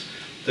 seconds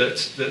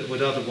that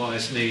would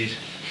otherwise need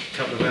a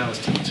couple of hours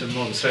to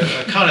model. So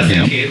I kind of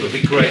think it would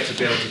be great to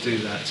be able to do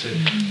that,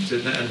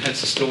 and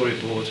hence the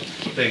storyboard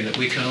thing, that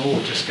we can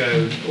all just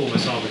go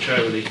almost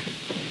arbitrarily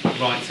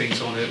write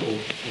things on it, or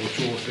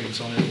draw things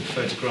on it, or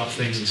photograph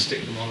things and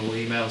stick them on, or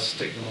emails,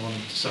 stick them on,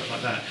 stuff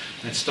like that,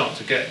 and start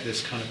to get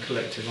this kind of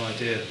collective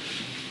idea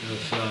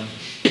of,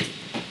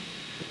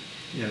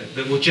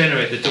 that will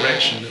generate the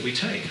direction that we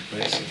take,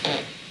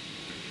 basically.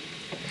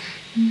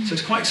 So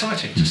it's quite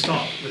exciting to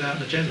start without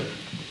an agenda,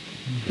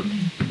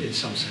 in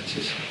some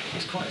senses.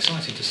 It's quite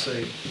exciting to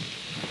say,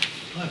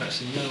 I have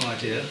actually no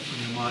idea,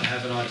 and I might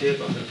have an idea,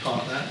 but I'm going to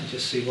park that and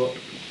just see what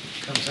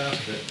comes out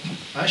of it.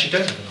 I actually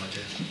don't have an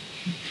idea,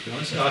 to be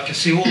honest. I can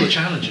see all the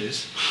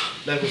challenges,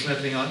 levels and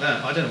everything like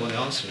that. I don't know what the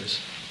answer is.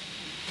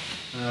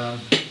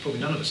 Probably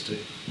none of us do.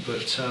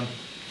 But,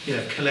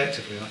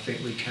 collectively, I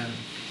think we can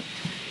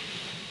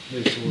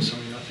move towards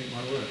something I think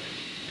might work,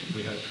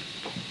 we hope.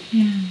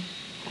 Yeah.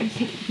 I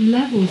think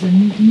levels are a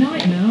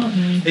nightmare, aren't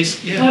they?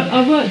 Yeah.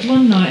 I worked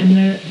one night and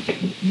a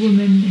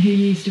woman who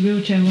used a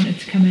wheelchair wanted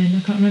to come in. I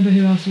can't remember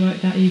who else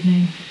worked that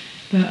evening.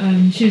 But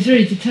she was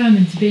really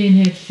determined to be in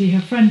here to see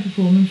her friend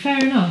perform, and fair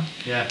enough.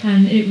 Yeah.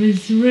 And it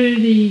was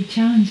really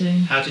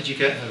challenging. How did you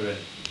get her in?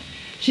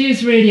 She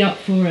was really up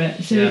for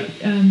it. So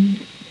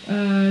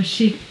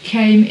she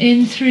came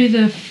in through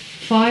the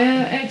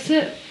fire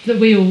exit that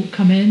we all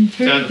come in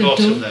through. Down the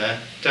bottom there,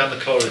 down the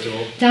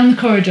corridor. Down the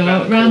corridor,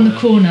 round the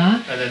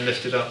corner. And then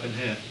lifted up in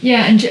here.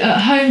 Yeah, and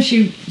at home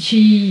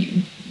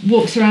she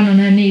walks around on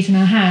her knees and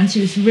her hands.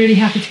 She was really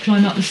happy to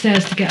climb up the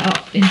stairs to get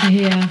up into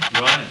here.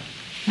 Right.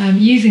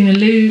 Using the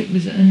loo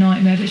was a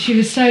nightmare, but she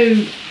was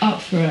so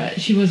up for it.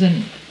 She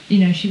wasn't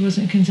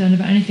concerned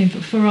about anything.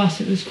 But for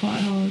us, it was quite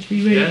hard.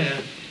 We really,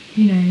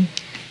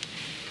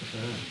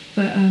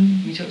 But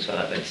we talked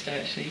about that both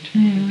today actually.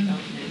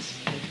 It's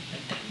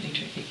definitely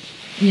tricky.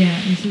 Yeah,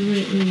 it was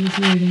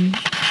really.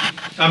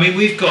 I mean,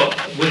 we've got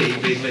me,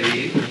 and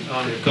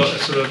Arnie have got a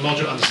sort of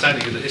moderate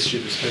understanding of the history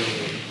of this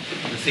building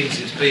and the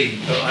things it's been,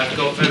 but I've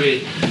got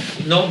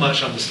not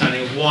much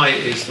understanding of why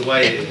it is the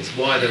way it is,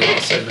 why there are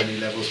so many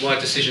levels, why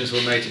decisions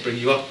were made to bring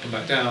you up and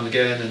back down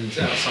again and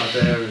outside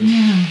there and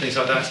things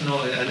like that. It's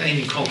not, and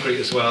aiming concrete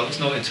as well, it's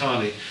not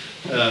entirely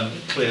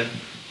clear.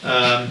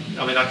 I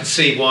mean, I can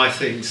see why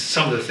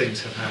some of the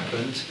things have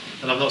happened,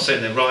 and I'm not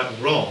saying they're right or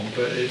wrong,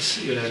 but it's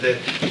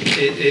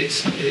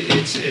it's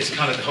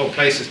kind of the whole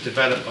place is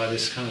developed by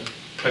this kind of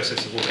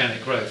process of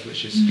organic growth,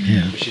 which is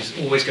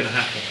always going to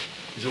happen.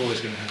 It's always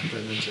going to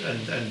happen,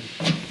 and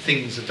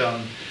things are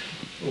done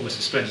almost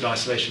in splendid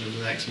isolation of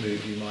the next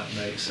move you might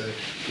make. So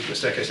we've got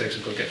staircase legs,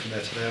 we've got to get from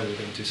there to there, we're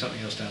going to do something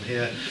else down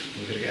here,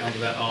 we're going to get under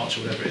that arch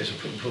or whatever it is,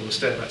 we'll pull the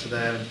stair back to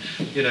there,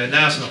 and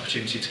now's an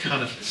opportunity to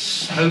kind of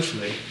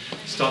hopefully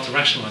start to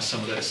rationalise some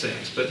of those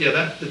things. But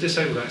the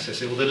disabled access,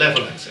 or the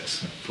level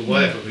access, for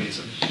whatever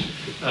reason,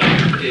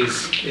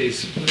 is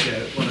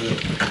one of the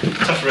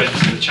tougher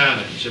ends of the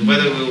challenge, and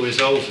whether we'll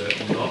resolve it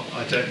or not,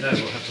 I don't know,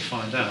 we'll have to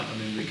find out. I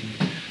mean,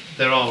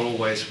 there are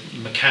always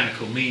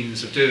mechanical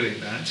means of doing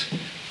that,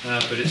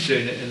 but it's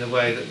doing it in a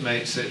way that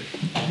makes it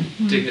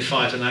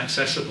dignified and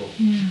accessible.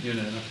 And I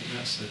think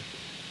that's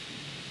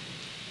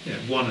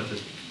one of the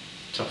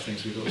tough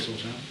things we've got to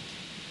sort out.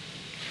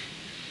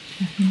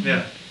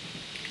 Yeah.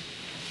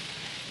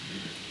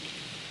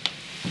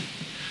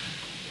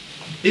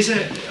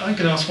 I'm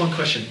going to ask one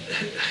question.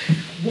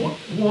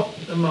 What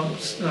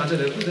amongst, I don't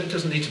know, it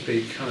doesn't need to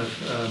be kind of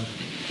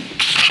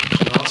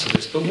answer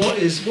this, but what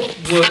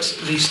works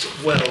least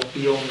well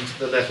beyond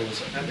the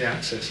levels, at the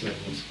access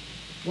levels?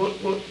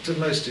 What do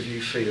most of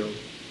you feel,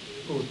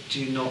 or do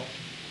you not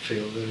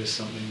feel there is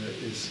something that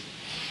is?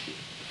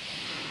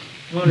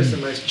 What is the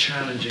most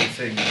challenging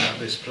thing about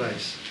this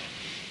place?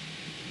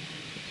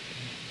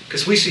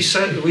 Because we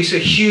see a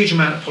huge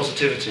amount of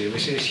positivity, and we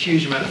see a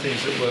huge amount of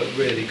things that work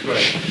really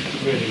great,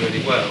 really,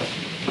 really well.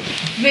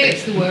 For me,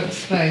 it's the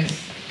workspace.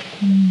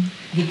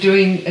 The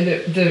doing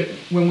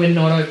when we're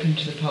not open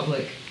to the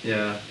public.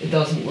 Yeah. It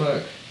doesn't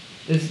work.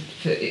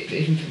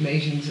 Even for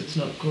meetings, it's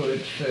not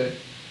good.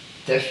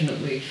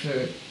 Definitely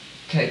for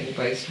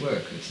table-based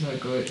work, it's no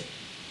good.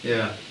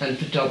 Yeah. And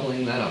for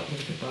doubling that up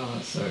with the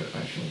bar, so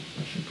I feel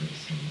pretty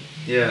strongly.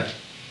 Yeah.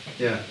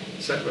 Yeah,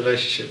 it's that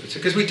relationship,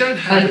 because we don't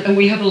have... And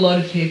we have a lot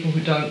of people who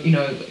don't,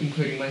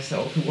 including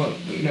myself, who won't,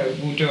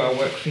 we'll do our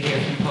work for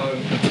here from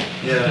home.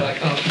 Yeah. They're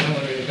like, I don't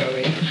want to go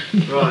in.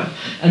 Right.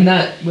 And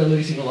that, we're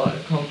losing a lot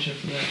of culture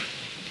from that.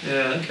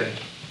 Yeah, okay.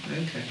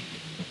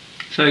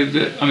 So,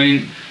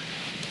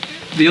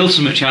 the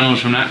ultimate challenge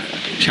from an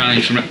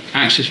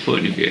access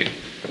point of view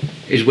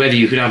is whether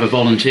you could have a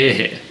volunteer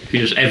here who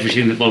does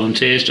everything that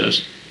volunteers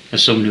does,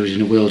 as someone who's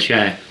in a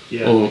wheelchair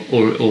or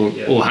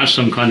has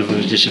some kind of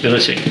a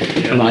disability.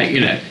 Yeah. And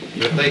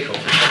they call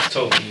it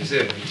Foxtolvie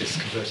Museum. We just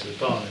converted the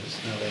barn, and it's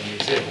now their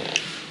museum.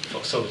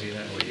 Foxtolvie, you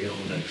know what you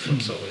all know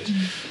Foxtolvie is.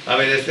 I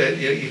mean,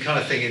 you're kind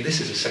of thinking, this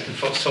is a second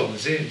Foxtolvie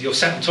Museum. You're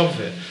sat on top of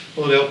it.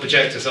 All the old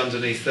projectors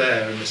underneath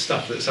there, and the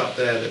stuff that's up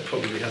there that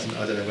probably hasn't,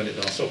 I don't know when it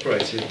last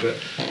operated, but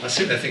I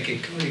sit there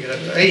thinking, God, you can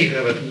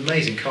have an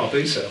amazing car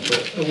boot sale,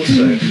 but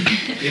also,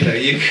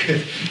 you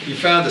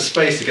found a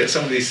space to get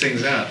some of these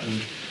things out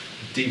and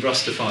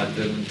de-rustified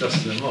them and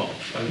dusted them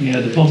off.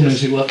 The problem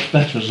is it works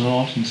better as an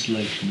art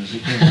installation as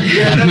it does.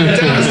 Yeah, no,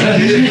 it does.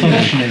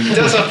 It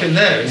does up in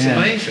there. It's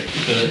amazing.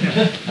 But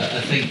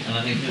I think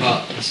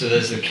so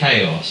there's the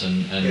chaos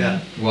and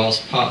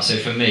so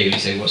for me, when you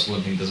say what's the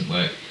one thing that doesn't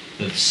work,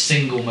 the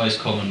single most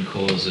common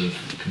cause of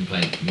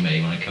complaint for me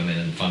when I come in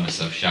and find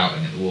myself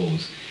shouting at the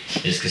walls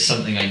is because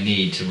something I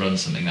need to run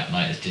something that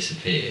night has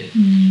disappeared,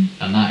 Mm.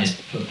 and that is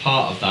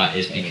part of that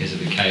is because of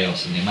the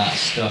chaos and the amount of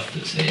stuff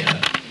that's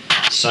here.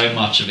 So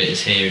much of it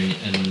is here,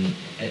 and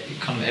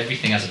kind of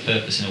everything has a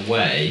purpose in a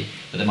way,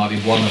 but there might be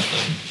one of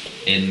them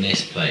in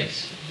this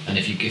place, and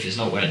if it's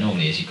not where it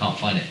normally is, you can't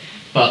find it.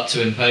 But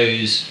to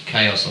impose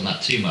chaos on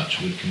that too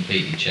much would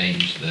completely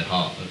change the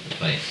heart of the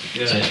place.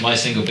 Yeah. So it's my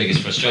single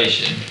biggest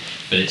frustration,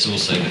 but it's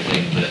also the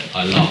thing that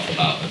I laugh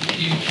about of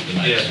you the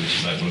most, Yeah. which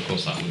is like, well, of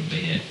course that wouldn't be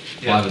here.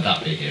 Yeah. Why would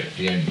that be here? It's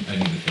the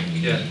only thing we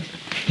Yeah. need.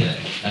 You know,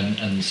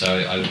 and so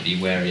I would be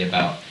wary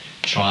about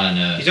trying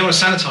to. You don't want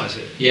to sanitise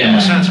it. Yeah, You don't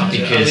want to sanitise it. I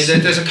mean, because-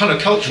 there's a kind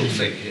of cultural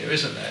thing here,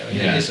 isn't there? I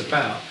mean, Yeah. It is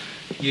about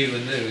you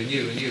and you and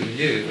you and you and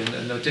you,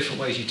 and the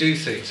different ways you do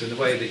things, and the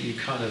way that you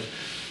kind of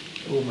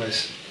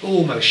almost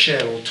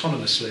share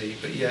autonomously,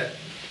 but yet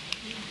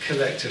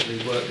collectively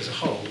work as a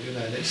whole. You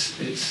know, and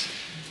it's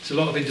a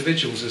lot of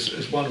individuals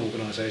as one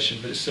organisation,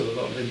 but it's still a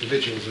lot of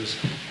individuals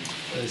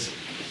as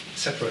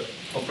separate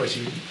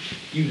operating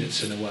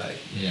units in a way.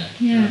 Yeah.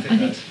 Yeah,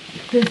 And I think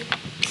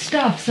the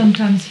stuff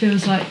sometimes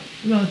feels like,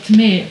 well, to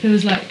me it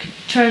feels like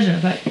treasure,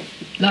 but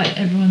like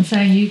everyone's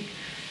saying,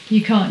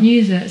 you can't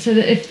use it. So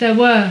that if there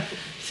were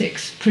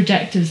 6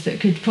 projectors that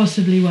could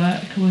possibly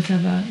work or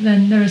whatever,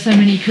 then there are so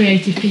many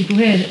creative people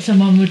here that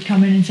someone would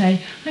come in and say,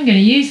 I'm going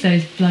to use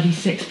those bloody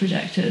 6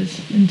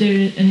 projectors and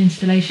do an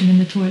installation in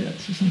the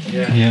toilets or something.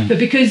 Yeah. Yeah. But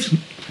because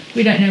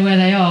we don't know where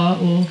they are,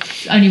 or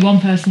only one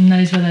person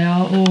knows where they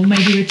are, or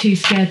maybe we're too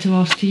scared to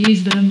ask to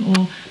use them,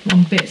 or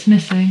one bit's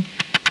missing,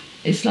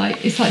 it's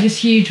like this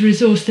huge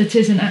resource that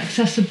isn't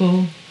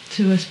accessible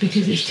to us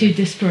because it's too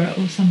disparate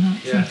or somehow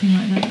Yeah. something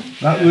like that.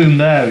 That room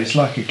there is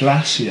like a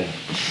glacier.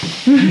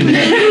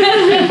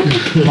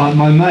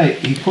 my mate,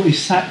 he put his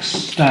sax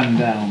stand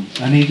down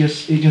and he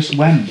just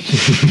went.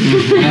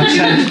 And I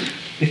said,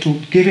 it'll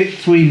give it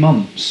 3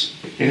 months.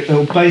 It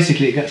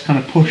gets kind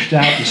of pushed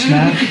out the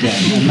snout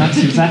again, and that's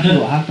exactly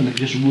what happened. It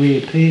just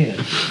reappeared.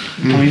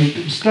 I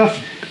mean,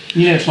 stuff.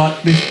 You know, it's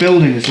like this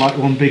building is like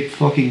one big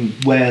fucking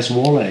Where's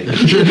Wally.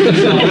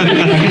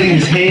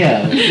 Everything's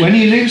here. When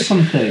you lose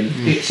something,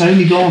 it's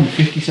only gone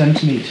 50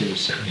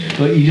 centimetres,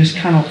 but you just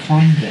cannot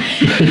find it.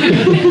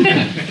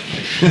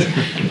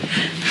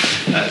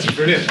 That's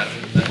brilliant.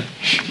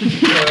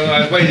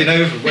 I'm wading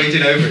over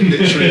it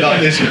literally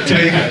like this with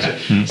tape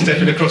measure,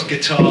 stepping across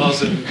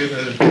guitars and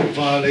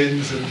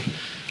violins and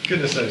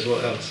goodness knows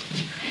what else.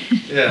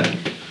 Yeah.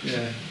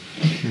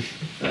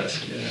 That's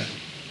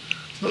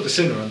It's not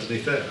dissimilar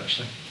underneath there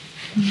actually.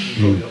 You've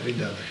probably not been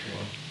down there for a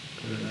while.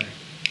 I don't know.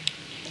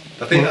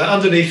 I think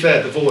underneath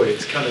there, the void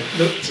kind of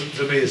looked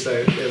to me as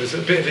though there was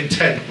a bit of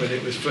intent when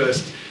it was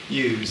first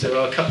used. There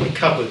are a couple of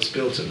cupboards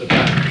built at the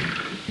back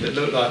that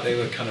looked like they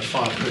were kind of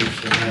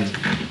fireproof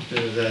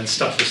and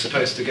stuff was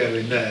supposed to go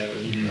in there,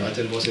 and I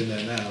don't know what's in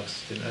there now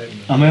because it didn't open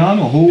them. I mean, I'm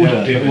a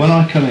hoarder, Yeah, but when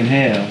I come in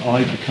here,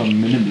 I become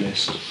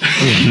minimalist.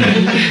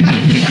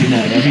 You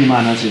know, every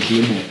man has his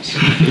limits.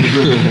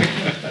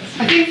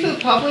 I think for the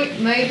public,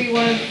 maybe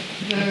one of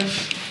the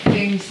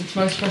things that's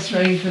most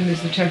frustrating for them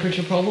is the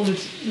temperature problem.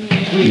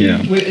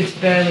 It's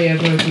barely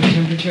ever a good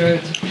temperature.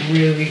 It's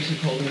really too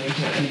cold in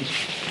winter and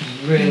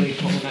really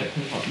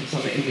problematically hot in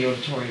summer in the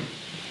auditorium.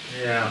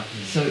 Yeah.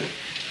 So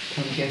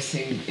I'm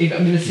guessing,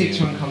 the seats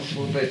are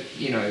uncomfortable, but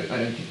I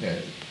don't think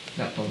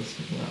that bothers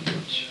people that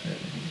much. But I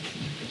think it's the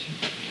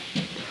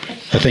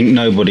temperature. I think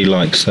nobody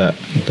likes that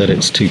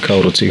it's too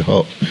cold or too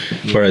hot,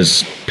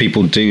 whereas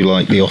people do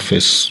like the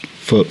office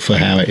for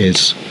how it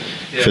is,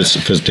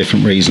 for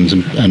different reasons,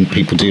 and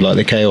people do like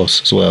the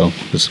chaos as well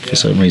for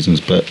certain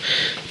reasons. But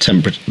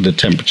the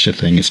temperature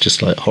thing is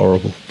just like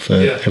horrible for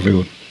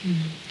everyone.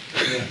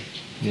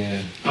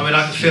 Yeah. I mean,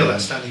 I can feel that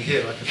standing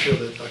here. I can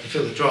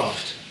feel the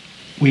draft.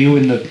 Were you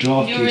in the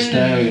draftiest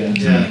area?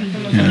 Yeah.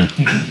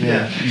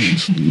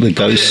 The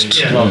ghost.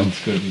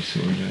 Draft's got to be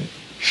sorted out.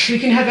 We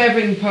can have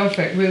everything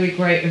perfect, really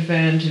great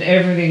event, and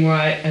everything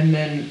right, and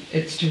then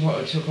it's too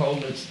hot or too cold,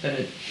 and it's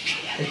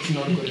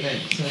not a good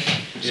event. So.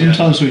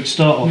 Sometimes we'd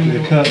start off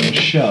with the curtains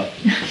shut,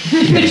 so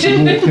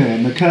walk in,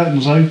 and the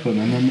curtains open,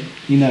 and then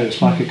it's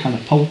like a kind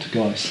of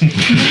poltergeist.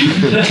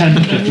 The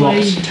temperature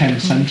drops 10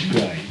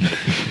 centigrade,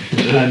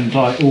 and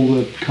like all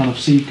the kind of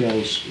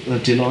seagulls are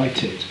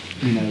delighted,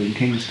 in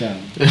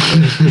Kingsdown.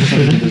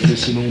 Suddenly there's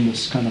this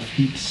enormous kind of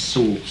heat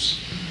source.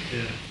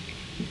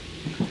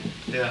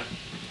 Yeah.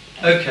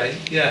 Okay.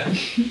 Yeah.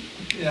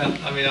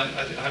 I mean, I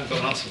haven't got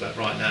an answer for that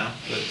right now,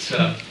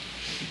 but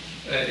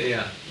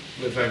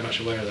we're very much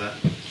aware of that.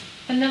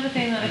 Another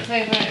thing that I'd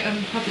say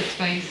about public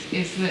space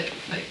is that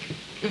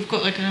we've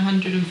got like an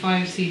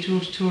 105-seat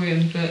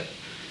auditorium, but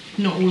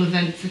not all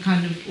events are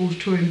kind of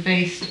auditorium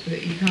based,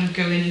 but you kind of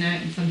go in and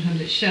out and sometimes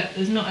it's shut.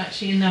 There's not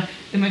actually enough,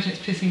 imagine it's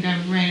pissing down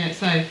with rain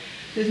outside,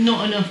 there's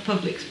not enough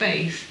public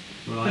space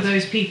for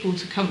those people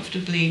to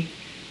comfortably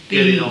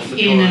be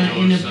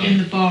in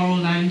the bar or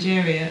lounge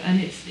area,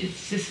 and it's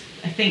just,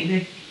 I think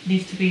there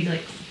needs to be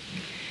like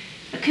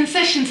a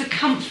concession to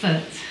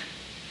comfort.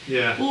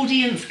 Yeah.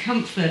 Audience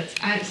comfort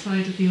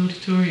outside of the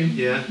auditorium.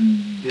 Yeah.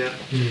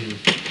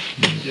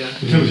 Yeah.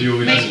 In terms of your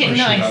Make original it question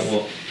nice.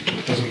 about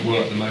what doesn't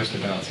work the most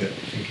about it, I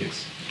think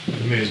it's, for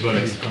me as well,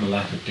 it's the kind of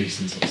lack of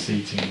decent sort of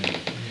seating.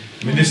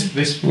 I mean,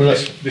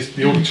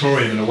 the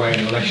auditorium in a way,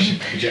 in relation to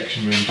the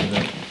projection room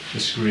to the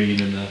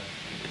screen and the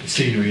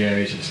scenery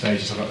area to the stage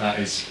and stuff like that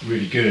is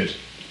really good.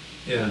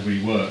 Yeah. It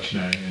really works, you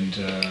know, and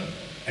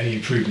any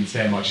improvements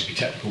there might just be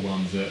technical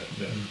ones that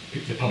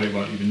the public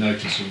won't even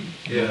notice or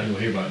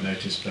anyone here won't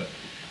notice. But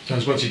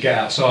sometimes once you get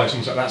outside, it's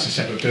almost like that's a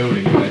separate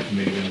building away from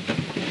me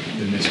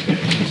than this bit.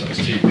 It's like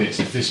there's two bits.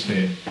 There's this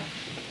bit,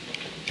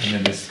 and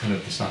then there's kind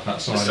of the stuff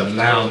outside, and the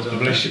lounge, the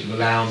relationship with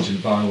the lounge and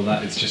the bar and all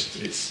that. It's just,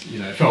 you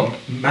know, it felt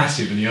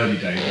massive in the early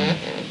days when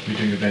we were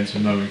doing events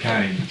when no one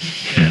came,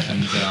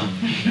 and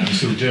you know, we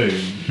still do.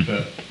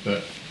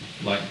 But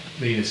like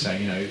Nina's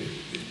saying, you know,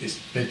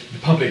 the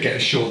public get a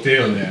short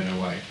deal there in a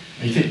way.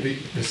 And you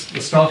think the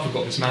staff have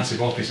got this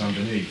massive office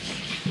underneath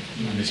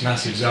and this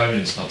massive zone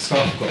and stuff.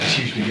 Staff have got these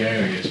huge big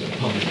areas, but the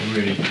public are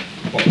really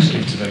boxed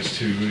into those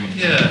two rooms.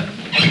 Yeah.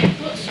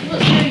 What's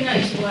really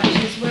noticeable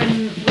actually is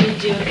when we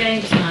do a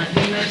games night,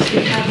 we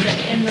mostly have it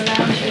in the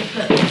lounge, we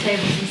put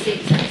tables and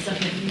seats and stuff,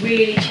 and it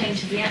really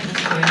changes the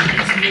atmosphere. It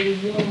makes it really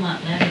warm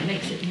out there, it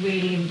makes it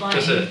really inviting.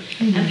 Does it?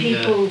 And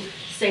people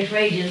stay for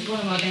ages. One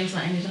of our games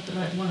night ended up at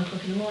like 1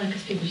 o'clock in the morning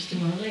because people just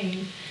didn't want to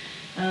leave.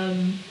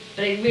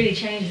 But it really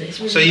changes it. It's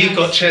really So you've nice.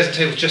 got chairs and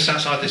tables just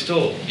outside this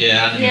door?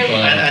 Yeah,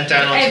 and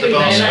down onto the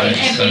everywhere, bar like in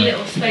space. every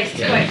little space.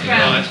 It's quite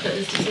crowded, Right. but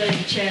there's just loads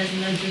of chairs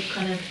and loads of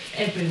kind of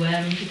everywhere,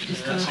 and people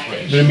just come up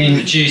it. But I mean,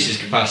 reduces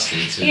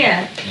capacity to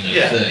Yeah.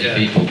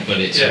 30 people, but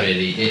it's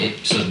really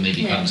it suddenly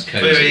becomes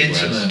cozy. Very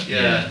whereas- intimate,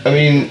 yeah. I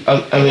mean,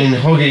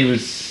 Hoggy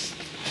was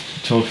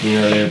talking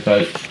earlier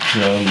about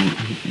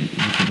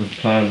the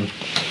plan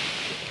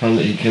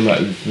that he came out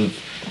with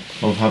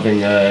of having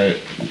the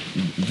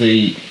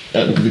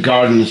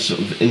gardens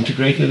sort of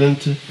integrated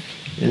into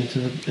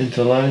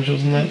the lounge,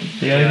 wasn't that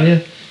the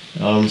idea?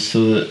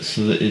 So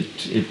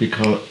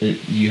that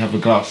you have a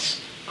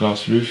glass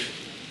roof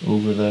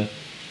over the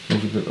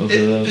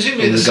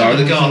Presumably the the side of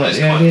the gardens, garden is is that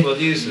the quite idea? well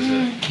used, is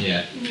it?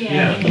 Yeah.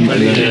 Yeah. And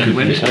then it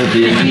could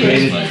be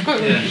integrated.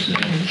 Yeah.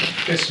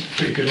 It's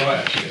pretty good light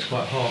actually. It's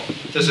quite hot.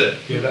 Does it?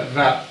 Yeah,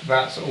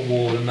 that sort of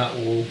wall and that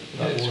wall,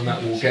 and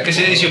that wall get. Because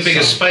it is your quite a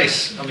lot of biggest sun.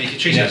 space. I mean, if you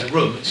treat it as a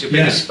room, it's your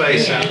biggest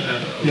space out.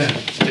 Yeah.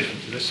 It's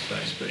different to this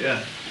space, but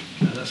yeah,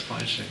 that's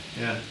quite interesting.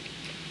 Yeah.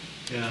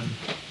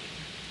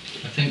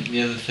 I think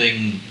the other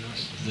thing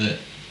that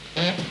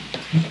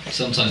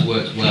sometimes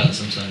works well and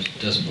sometimes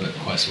doesn't work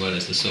quite so well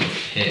is the sort of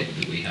pit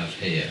that we have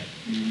here.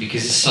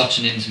 Because it's such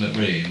an intimate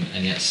room,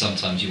 and yet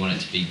sometimes you want it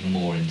to be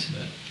more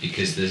intimate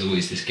because there's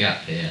always this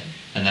gap here.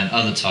 And then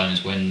other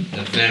times when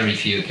the very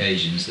few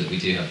occasions that we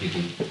do have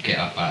people get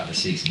up out of the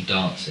seats and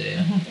dance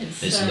here,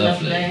 it's so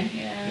lovely.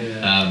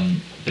 Yeah.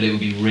 But it would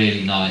be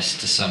really nice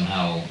to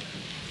somehow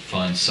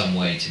find some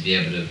way to be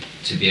able to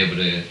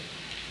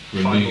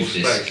Find more remove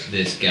space.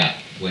 this gap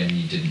when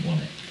you didn't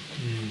want it.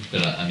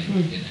 But I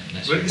mean, you know,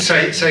 unless we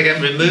Say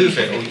again, remove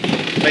it or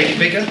make it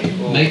bigger?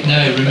 Or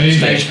remove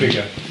Stage it.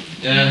 bigger.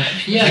 Yeah,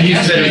 You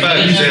it said can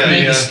both, be. yeah,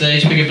 Make yeah. the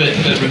stage bigger, but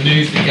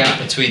remove the gap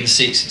between the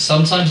seats.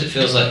 Sometimes it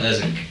feels like there's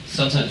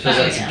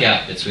a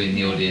gap between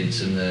the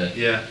audience and the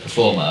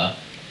performer.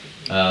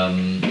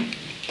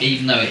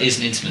 Even though it is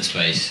an intimate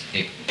space,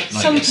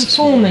 Some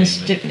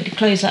performers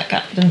close that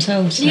gap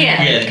themselves. though.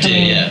 Yeah. Yeah, they do,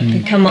 yeah. They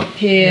come up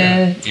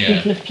here, Yeah.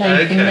 people have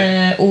played from Okay.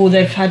 there, or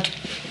they've had,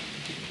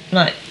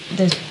 like,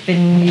 there's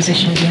been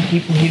musicians and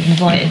people who've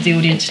invited the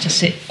audience to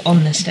sit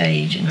on the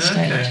stage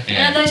instead. Okay.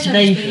 Yeah, those have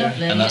They've- been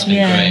lovely. And that's been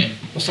Yeah. great.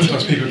 Well,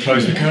 sometimes people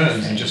close the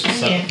curtains and just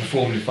Yeah.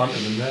 performed in front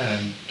of them there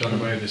and done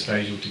away with the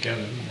stage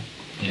altogether. Haven't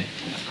they? Yeah.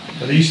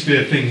 But there used to be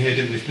a thing here,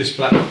 didn't there? This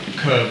black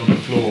curve on the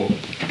floor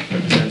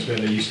represents where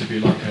there used to be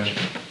like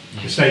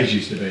the stage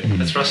used to be.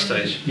 That's Rust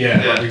Stage.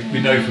 Yeah, like we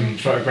know from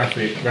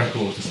photographic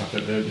records and stuff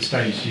that the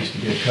stage used to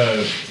be a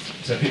curve,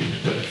 so people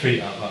could put their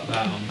feet up like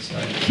that on the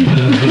stage.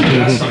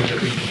 That's something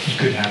that you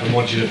could have, a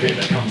modular bit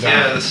that comes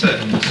Yeah, out that's it.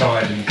 from the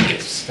side and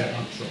gets stepped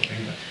up sort of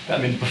thing. But,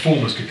 I mean,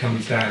 performers could come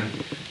and stand.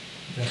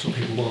 That's what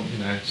people want,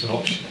 you know. It's an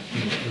option.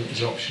 You know,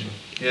 it's optional.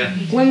 Yeah.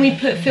 When we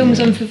put films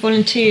on for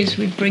volunteers,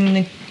 we bring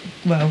the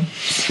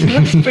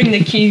bring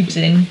the cubes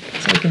in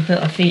so we can put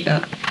our feet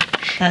up.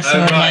 That's Oh,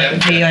 our right,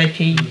 like, okay.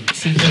 VIP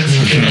seating.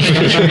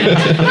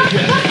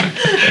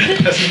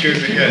 That's as good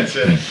as it gets,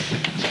 yeah. Yeah,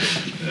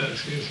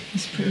 that's good.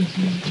 It's pretty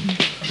cool.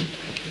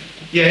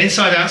 Yeah,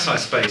 inside-outside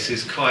space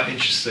is quite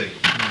interesting.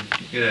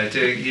 You know,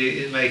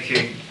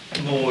 making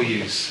more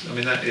use. I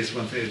mean, that is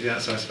one thing, the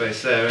outside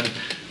space there.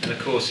 And of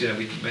course, you know,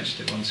 we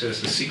mentioned it once,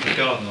 there's the secret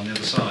garden on the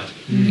other side,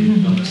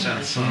 on the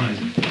south side.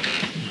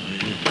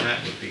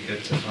 That would be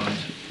good to find.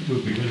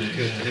 Would be, wouldn't it?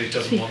 Good. Who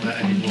doesn't want that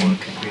anymore?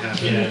 Could we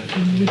have it? Yeah.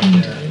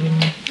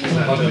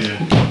 That Hardly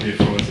does-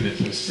 for us,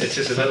 isn't it? It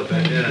is a little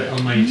bit, yeah. A bit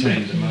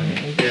unmaintained at the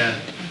moment. Yeah,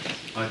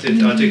 I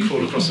did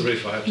crawl across the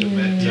roof, I have to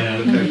admit, to have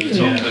a look over the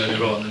top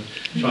earlier on and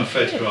try and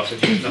photograph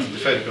it. There's nothing to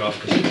photograph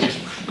because it's just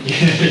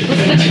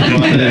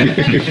right there. A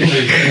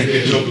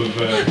job of,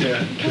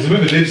 because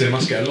whoever lives there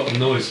must get a lot of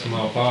noise from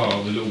our bar,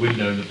 or the little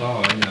window in the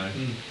bar, you know.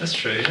 That's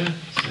true, yeah.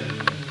 So,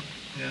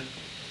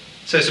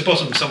 So it's the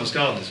bottom of someone's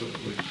garden, is what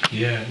we.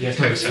 Yeah, it's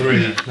number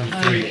 3, Yeah.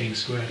 number 3 King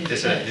Square.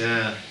 Is it?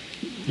 Yeah.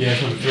 Yeah,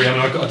 it's number 3. I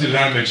mean, I did a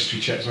land registry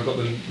check, so I got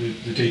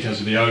the details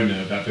of the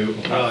owner of that,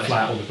 Right.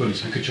 flat or the building,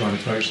 so I could try and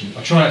approach them.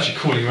 I tried actually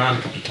calling around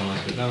a couple of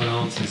times, but no one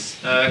answers.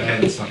 Okay.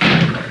 It's like a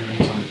long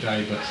time of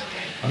day, but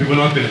I mean, when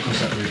I've been across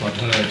that roof, I've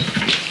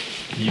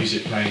heard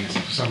music playing, so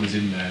someone's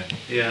in there.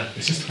 Yeah.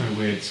 It's just kind of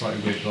weird,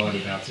 slightly weird vibe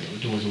about it. The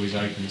door's always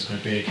open, there's kind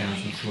of beer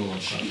cans on the floor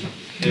and stuff.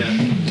 Yeah. A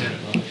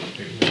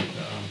bit weird,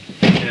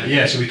 but,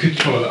 yeah, so we could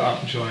follow that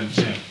up and try and,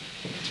 yeah.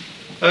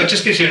 Oh, it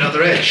just gives you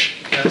another edge,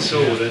 that's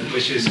all,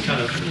 which is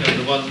kind of,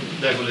 the one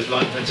level is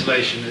light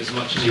ventilation as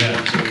much as you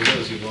want it, or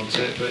as you want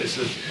it, but it's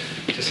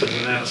just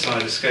as an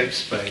outside escape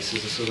space,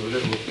 as a sort of a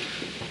little,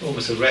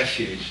 almost a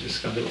refuge, this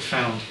kind of little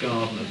found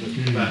garden at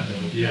the back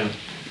there. Yeah.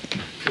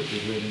 Could be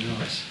really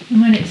nice.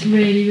 And when it's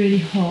really, really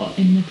hot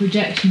in the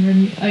projection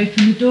room, you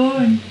open the door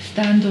and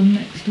stand on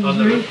next door On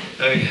the roof.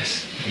 Oh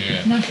yes.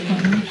 And that's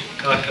quite nice.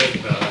 I heard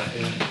about that,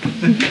 yeah.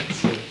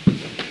 So,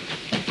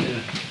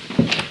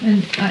 yeah.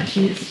 And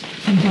actually, it's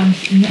sometimes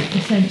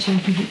essential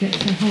because it gets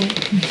so hot.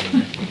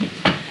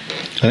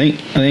 I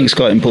think it's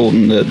quite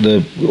important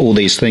that all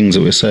these things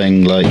that we're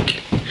saying,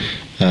 like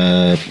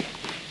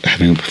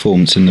having a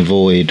performance in the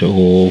void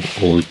or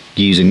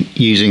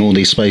using all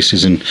these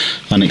spaces in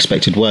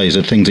unexpected ways,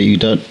 are things that you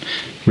don't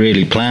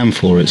really plan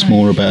for. It's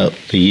more about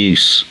the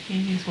use. You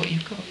use what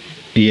you've got.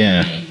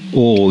 Yeah,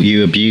 or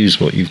you abuse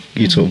what you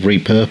sort of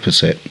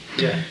repurpose it.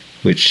 Yeah.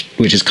 Which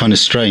is kind of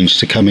strange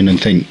to come in and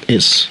think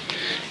it's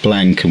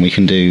blank and we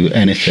can do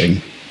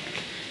anything.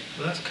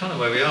 Well, that's kind of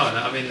where we are. And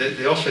I mean,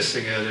 the office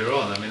thing earlier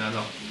on, I mean, I'm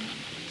not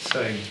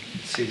saying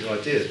seize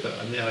ideas, but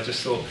I mean, I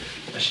just thought,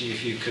 actually,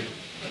 if you could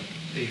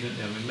even,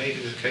 I mean, maybe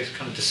there's a case of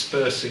kind of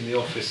dispersing the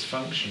office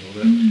function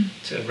or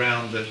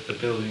around the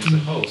building as a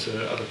whole, so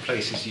there are other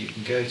places you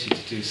can go to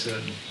do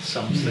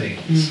some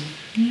things.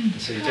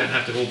 And so you don't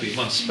have to all be in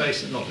one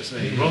space. Not that there's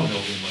anything wrong with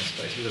all being in one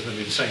space, it doesn't have to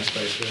be the same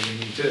space for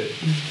everything you do.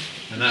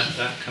 And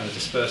that kind of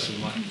dispersal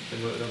might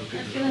work with other I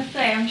people. was going to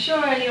say, I'm sure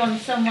early on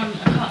someone,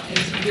 it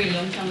was a really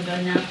long time ago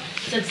now,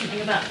 said something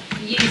about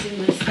using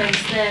the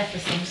space there for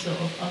some sort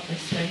of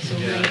office space, or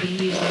maybe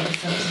using it as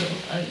some sort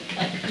of,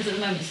 because at the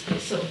moment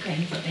it's sort of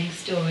claims like being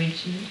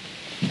storage and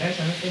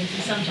various other things,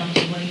 and sometimes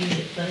you want to use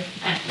it for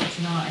actors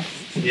and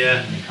artists.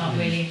 Yeah. And they can't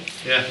really,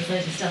 there's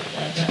loads of stuff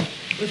there, but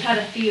we've had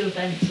a few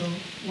events, or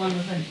one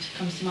event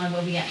comes to mind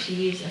where we actually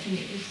used, I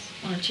think it was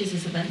one of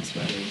Chiz's events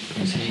where we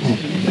and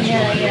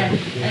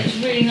it's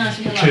really nice.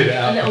 We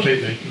had like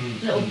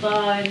a little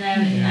bar in there,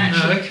 and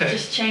actually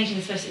just changing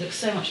the space. It looks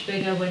so much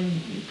bigger when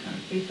you kind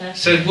of repurpose.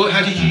 So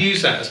how did you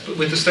use that?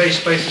 With the stage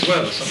space as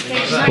well, or something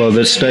like that? Well,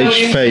 the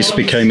stage space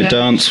became a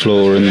dance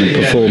floor, and the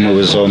performer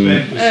was on.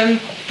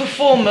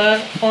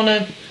 Performer on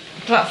a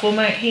platform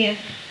out here.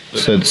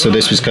 So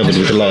this was covered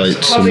with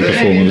lights, and the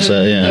performer was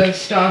there. The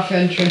staff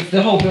entrance,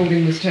 the whole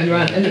building was turned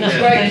around, and it was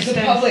great because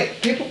the public,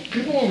 people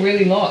were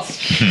really lost.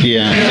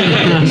 Yeah.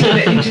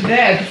 into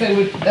there because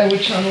they were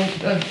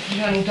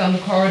channeled down the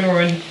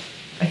corridor and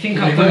I think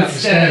up the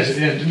stairs at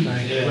the end, didn't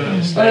they? Yeah.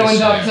 They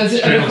went upstairs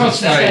and across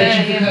the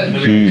stage. And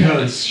the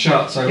curtains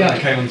shut, so when they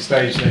came on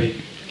stage, they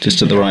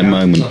just at the right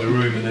moment. The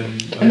room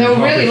and they were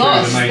really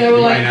lost. They were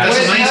like,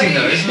 that's amazing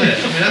though, isn't it?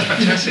 I mean, that's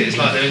fantastic. It's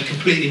like they're in a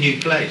completely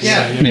new place.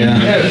 Yeah.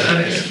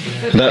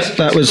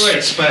 That was a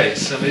great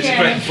space. I mean, it's a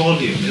great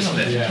volume, isn't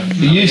it?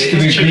 It used to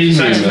be green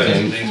room,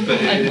 I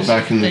think,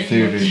 back in the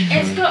theatre.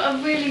 It's got a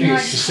really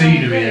nice. It's the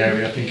scenery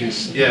area. I think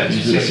it's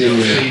the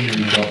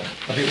scenery block.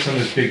 I think some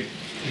of those big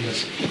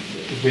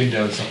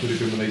window and stuff would have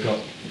been when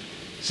they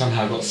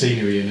somehow got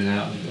scenery in and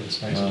out of the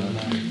space. I don't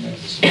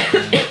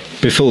know.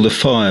 Before the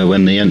fire,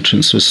 when the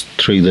entrance was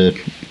through the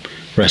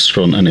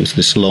restaurant and it was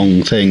this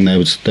long thing, there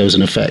was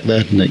an effect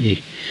then that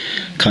you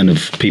kind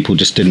of, people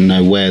just didn't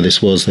know where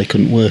this was, they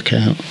couldn't work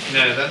out.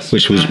 No, that's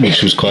which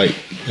was quite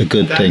a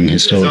good thing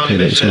historically.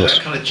 That was lost.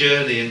 That kind of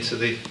journey into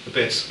the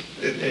bits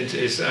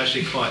is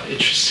actually quite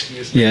interesting,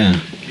 isn't it? Yeah.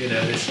 You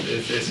know, there's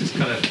this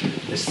kind of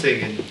this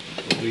thing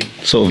in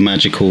sort of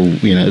magical,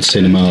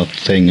 cinema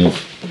thing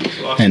of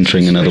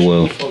entering another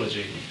world.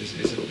 Morphology is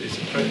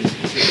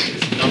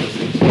another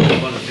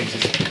thing. One of the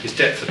things is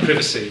depth of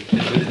privacy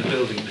within the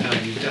building and how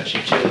you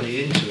actually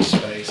journey into a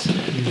space.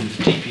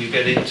 The deeper you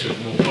get into it,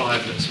 the more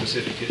private and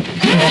specific it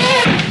becomes.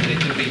 And it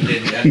can be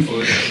linear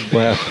or it can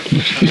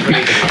be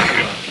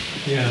radial.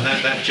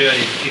 And that journey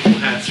that people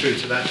had through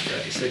to that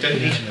place, they don't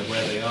need to know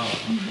where they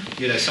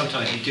are.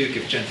 Sometimes you do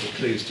give gentle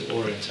clues to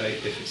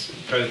orientate if it's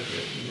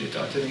appropriate. I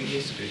don't think it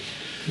needs to be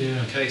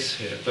the case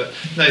here. But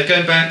no,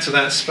 going back to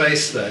that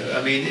space though,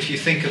 I mean, if you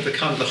think of the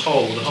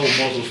whole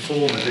model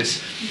form of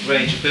this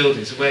range of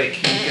buildings, where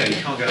can you go?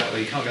 You can't go that way,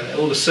 you can't go there.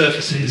 All the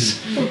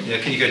surfaces,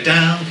 can you go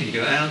down, can you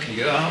go out, can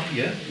you go up?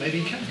 Yeah, maybe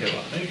you can go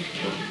up, maybe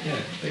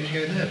you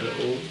go there. But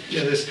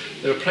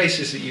there are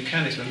places that you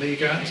can explore. Maybe you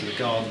go out into the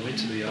garden or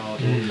into the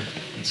yard and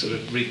sort of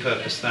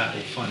repurpose that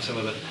or find some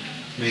other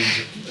means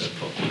of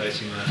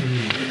populating that.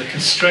 And the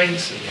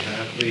constraints that we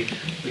have,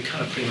 we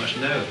kind of pretty much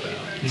know about.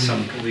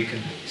 Some we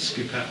can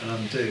scoop out and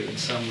undo, and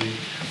some we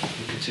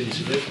continue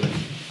to live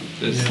with.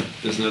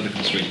 there's another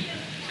constraint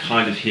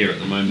kind of here at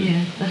the moment.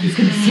 Yeah, I was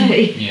going to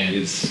say.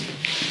 Is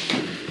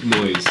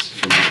noise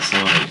from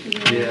outside.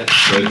 Yeah.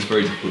 So it's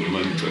very difficult at the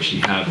moment to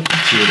actually have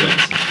two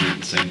events happening at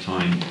the same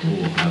time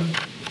or have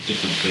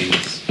different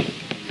things.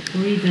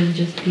 Or even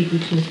just people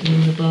talking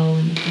on the bar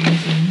when the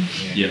phone's on.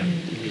 Yeah.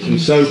 Some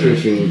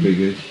soundproofing would be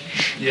good.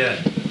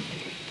 Yeah.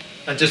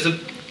 And just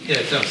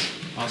it does.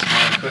 Answer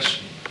my own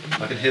question.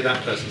 I can hear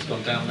that person's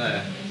gone down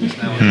there. It's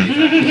now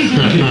underneath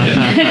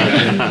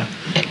that.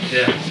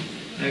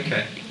 Yeah.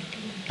 Okay.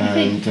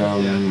 And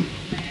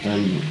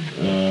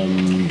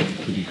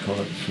what do you call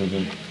it for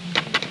the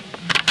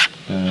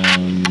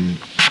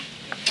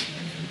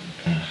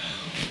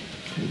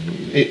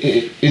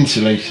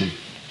insulating?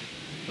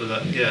 Well,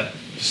 that,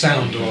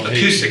 sound or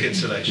acoustic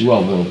insulation.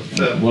 Well,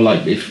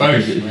 like if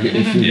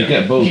you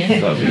get both,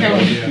 that would be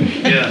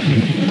great. Yeah.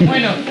 Why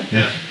not?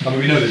 Yeah. I mean,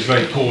 we know that it's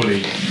very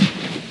poorly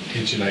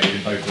insulated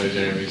in both those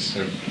areas,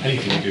 so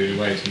anything we do in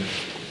a way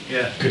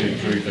could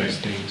improve those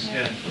things.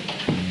 Yeah.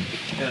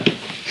 Yeah.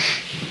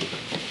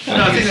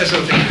 No, I think that's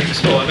sort of thing we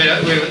explore. I mean,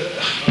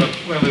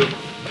 when we were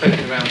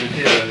poking around in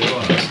here earlier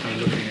on, I was kind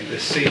of looking at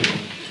this scene,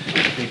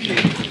 thinking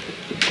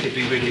it'd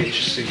be really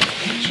interesting. I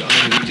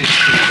mean, we did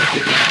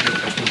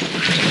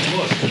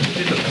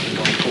look up the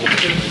non-core,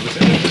 didn't we? Was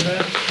it over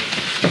there?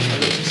 I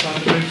looked inside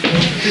the roof.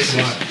 This is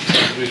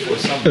the roof or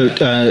something.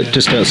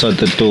 Just outside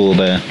the door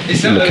there,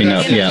 Is that looking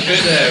that's up. Yeah. a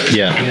bit there, isn't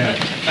Yeah. it?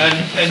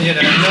 And you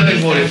know,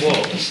 knowing what it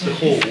was, the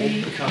hall,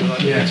 the kind of like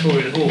the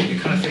Victorian hall, you're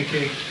kind of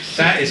thinking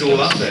that is all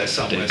up there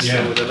somewhere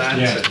still with a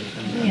lantern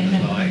and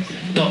the like.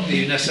 Not that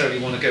you necessarily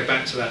want to go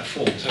back to that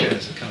form. So again,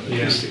 it's a kind of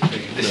acoustic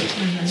thing. This is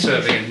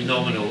serving a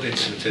nominal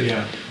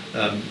insulative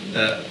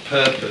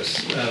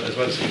purpose as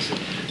well as this.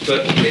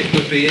 But it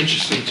would be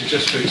interesting to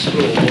just to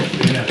explore what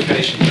the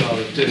implications are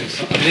of doing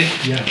something. I mean,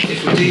 if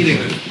we're dealing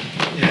with,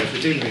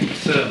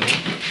 thermal,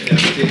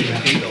 if we're dealing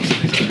with heat loss and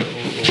things like that,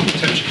 or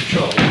temperature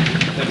control,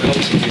 then we're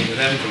obviously dealing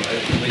with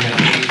envelope, and we need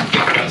to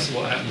think about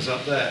what happens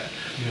up there.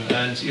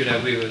 And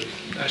we were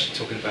actually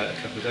talking about it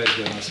a couple of days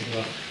ago, and I was thinking,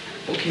 well,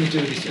 what can you do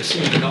with these?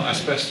 Assuming they're not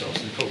asbestos,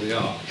 and they probably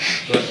are,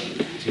 but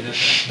do you know?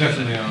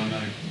 Definitely are,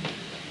 no.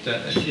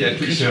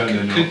 Pretty certain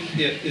they're not.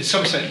 In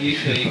some sense, you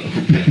could paint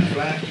them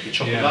black, you could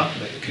chop them up,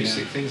 make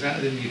acoustic things out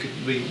of them, you could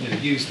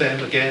use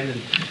them again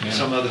in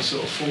some other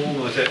sort of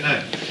form, I don't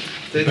know.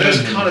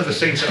 Those kind of the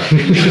things that I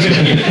think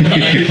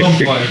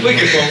we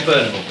could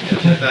burn them.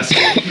 That's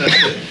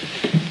it.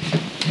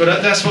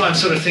 But that's what I'm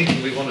sort of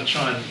thinking we want to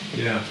try and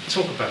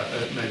talk about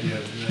maybe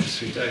over the next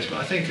few days. But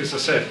I think, as I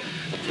said,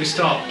 if we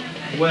start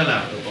well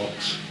out of the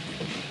box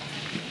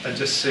and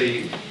just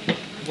see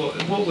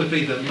what would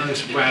be the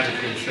most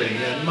radical thing.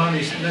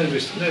 Money's no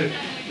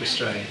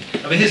restraint.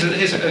 I mean, here's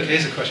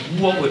a question.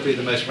 What would be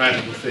the most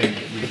radical thing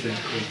that you think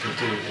we could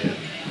do here?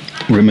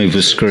 Remove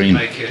the screen.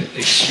 Make it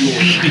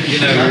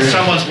extraordinary.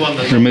 Someone's won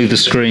the Remove the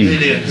screen.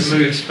 Millions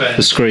to spend.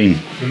 The screen.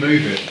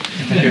 Remove it.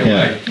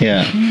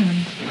 Yeah.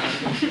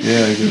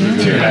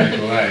 Too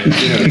radical, One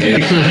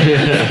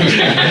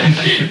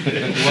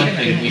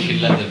thing, we could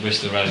let the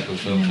Bristol Radical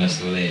Film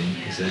Festival in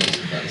because they're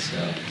just about to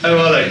start. Oh,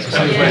 are they? I need to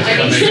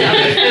have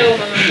a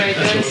film, I'm afraid,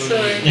 guys.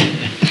 Sorry.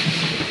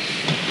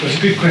 Well, it's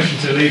a good question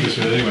to leave us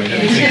with anyway,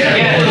 don't you think?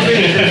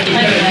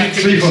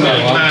 Sleep on that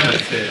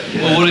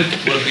one. Well, what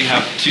if we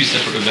have two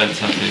separate events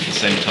happening at the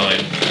same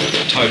time,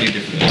 totally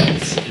different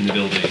events in the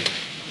building,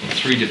 or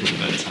three different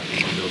events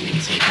happening in the building at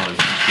the same time,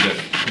 which we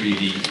don't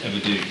really ever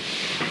do?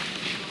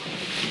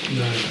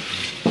 No.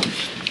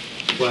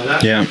 Well,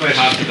 that's the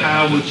question.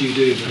 How would you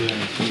do that?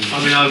 I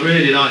mean, I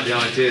really like the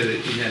idea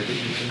that that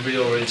you can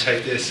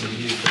reorientate this and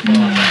use the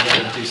bar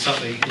and do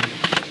something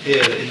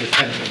here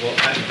independent of what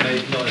happened.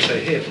 Maybe not to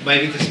say here, but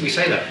maybe we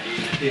say that.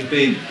 In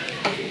being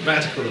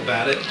radical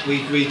about it,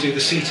 we redo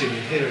the seating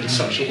in here in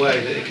such a way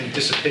that it can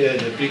disappear in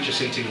the bleacher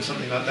seating or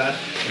something like that,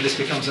 and this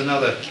becomes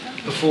another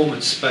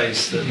performance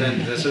space that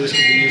then so this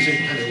can be used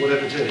independent,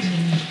 whatever it is.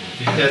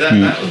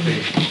 That would be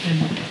interesting.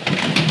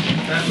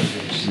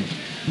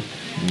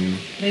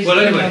 Those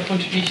anyway,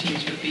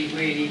 contributions would be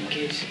really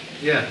good.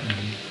 Yeah.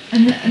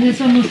 And there's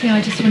one more thing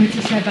I just wanted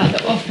to say about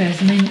the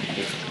office. I mean,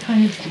 it's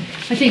kind of,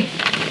 I think,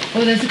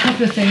 there's a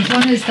couple of things.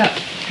 One is that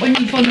when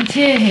you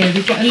volunteer here,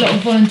 we get a lot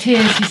of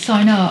volunteers who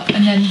sign up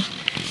and then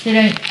they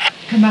don't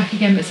come back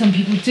again, but some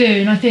people do.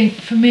 And I think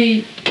for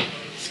me,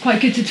 it's quite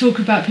good to talk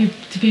about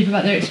to people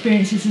about their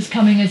experiences as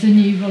coming as a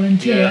new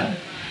volunteer.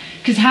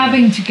 Because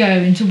having to go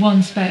into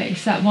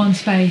that one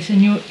space,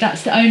 and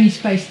that's the only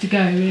space to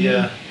go, really.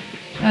 Yeah.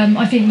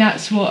 I think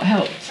that's what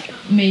helped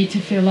me to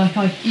feel like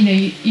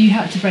you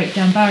had to break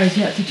down barriers,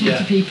 you had to talk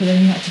to people,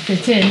 and you had to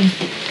fit in.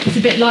 It's a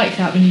bit like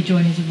that when you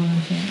join as a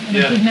volunteer, and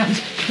I think that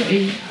was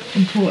pretty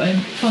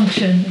important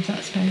function of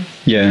that space.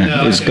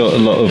 Yeah, it's got a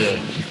lot of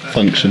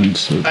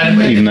functions,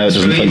 even though it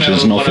doesn't function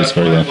as an office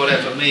very well.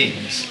 Whatever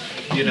means,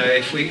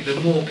 if the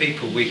more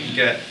people we can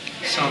get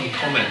some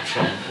comment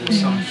from or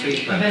some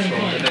feedback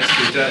from the next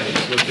few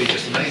days would be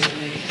just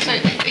amazing. So,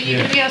 are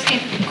you could be asking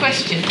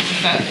questions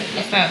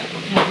about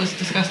what was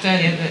discussed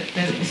earlier. That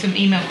there's some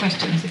email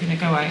questions that are going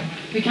to go out.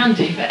 We can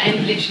do, but any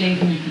literally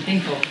anything you can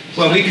think of.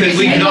 Well, we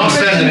can ask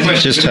them the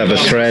questions. Just have a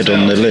thread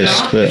on the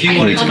list that If you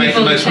wanted to make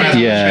the most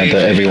radical changes,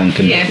 that everyone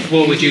can.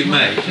 what would you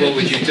make? What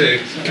would you do?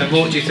 And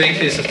what do you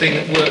think is the thing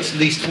that works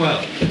least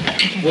well?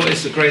 What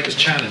is the greatest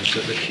challenge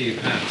that the cube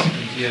has?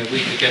 And, yeah, we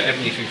could get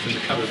everything from the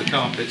colour of the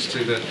carpets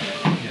to the,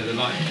 the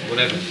light,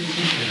 whatever.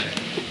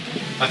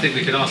 I think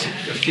we could ask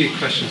a few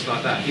questions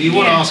like that. You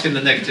want to ask in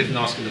the negative and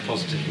ask in the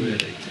positive,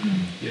 really.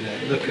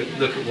 Look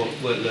at what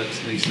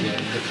works least well,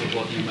 and look at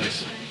what you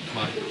most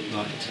might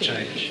like to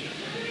change.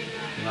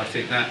 And I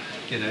think that,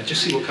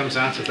 just see what comes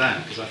out of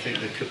that, because I think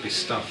there could be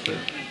stuff that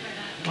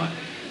might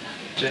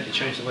gently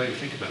change the way we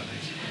think about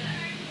things.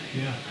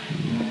 Yeah.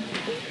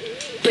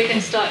 We're going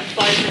to start in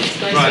 5 minutes,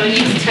 guys, Right. so I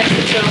need to text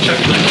the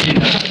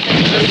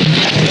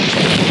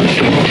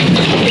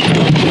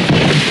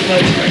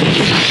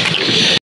children.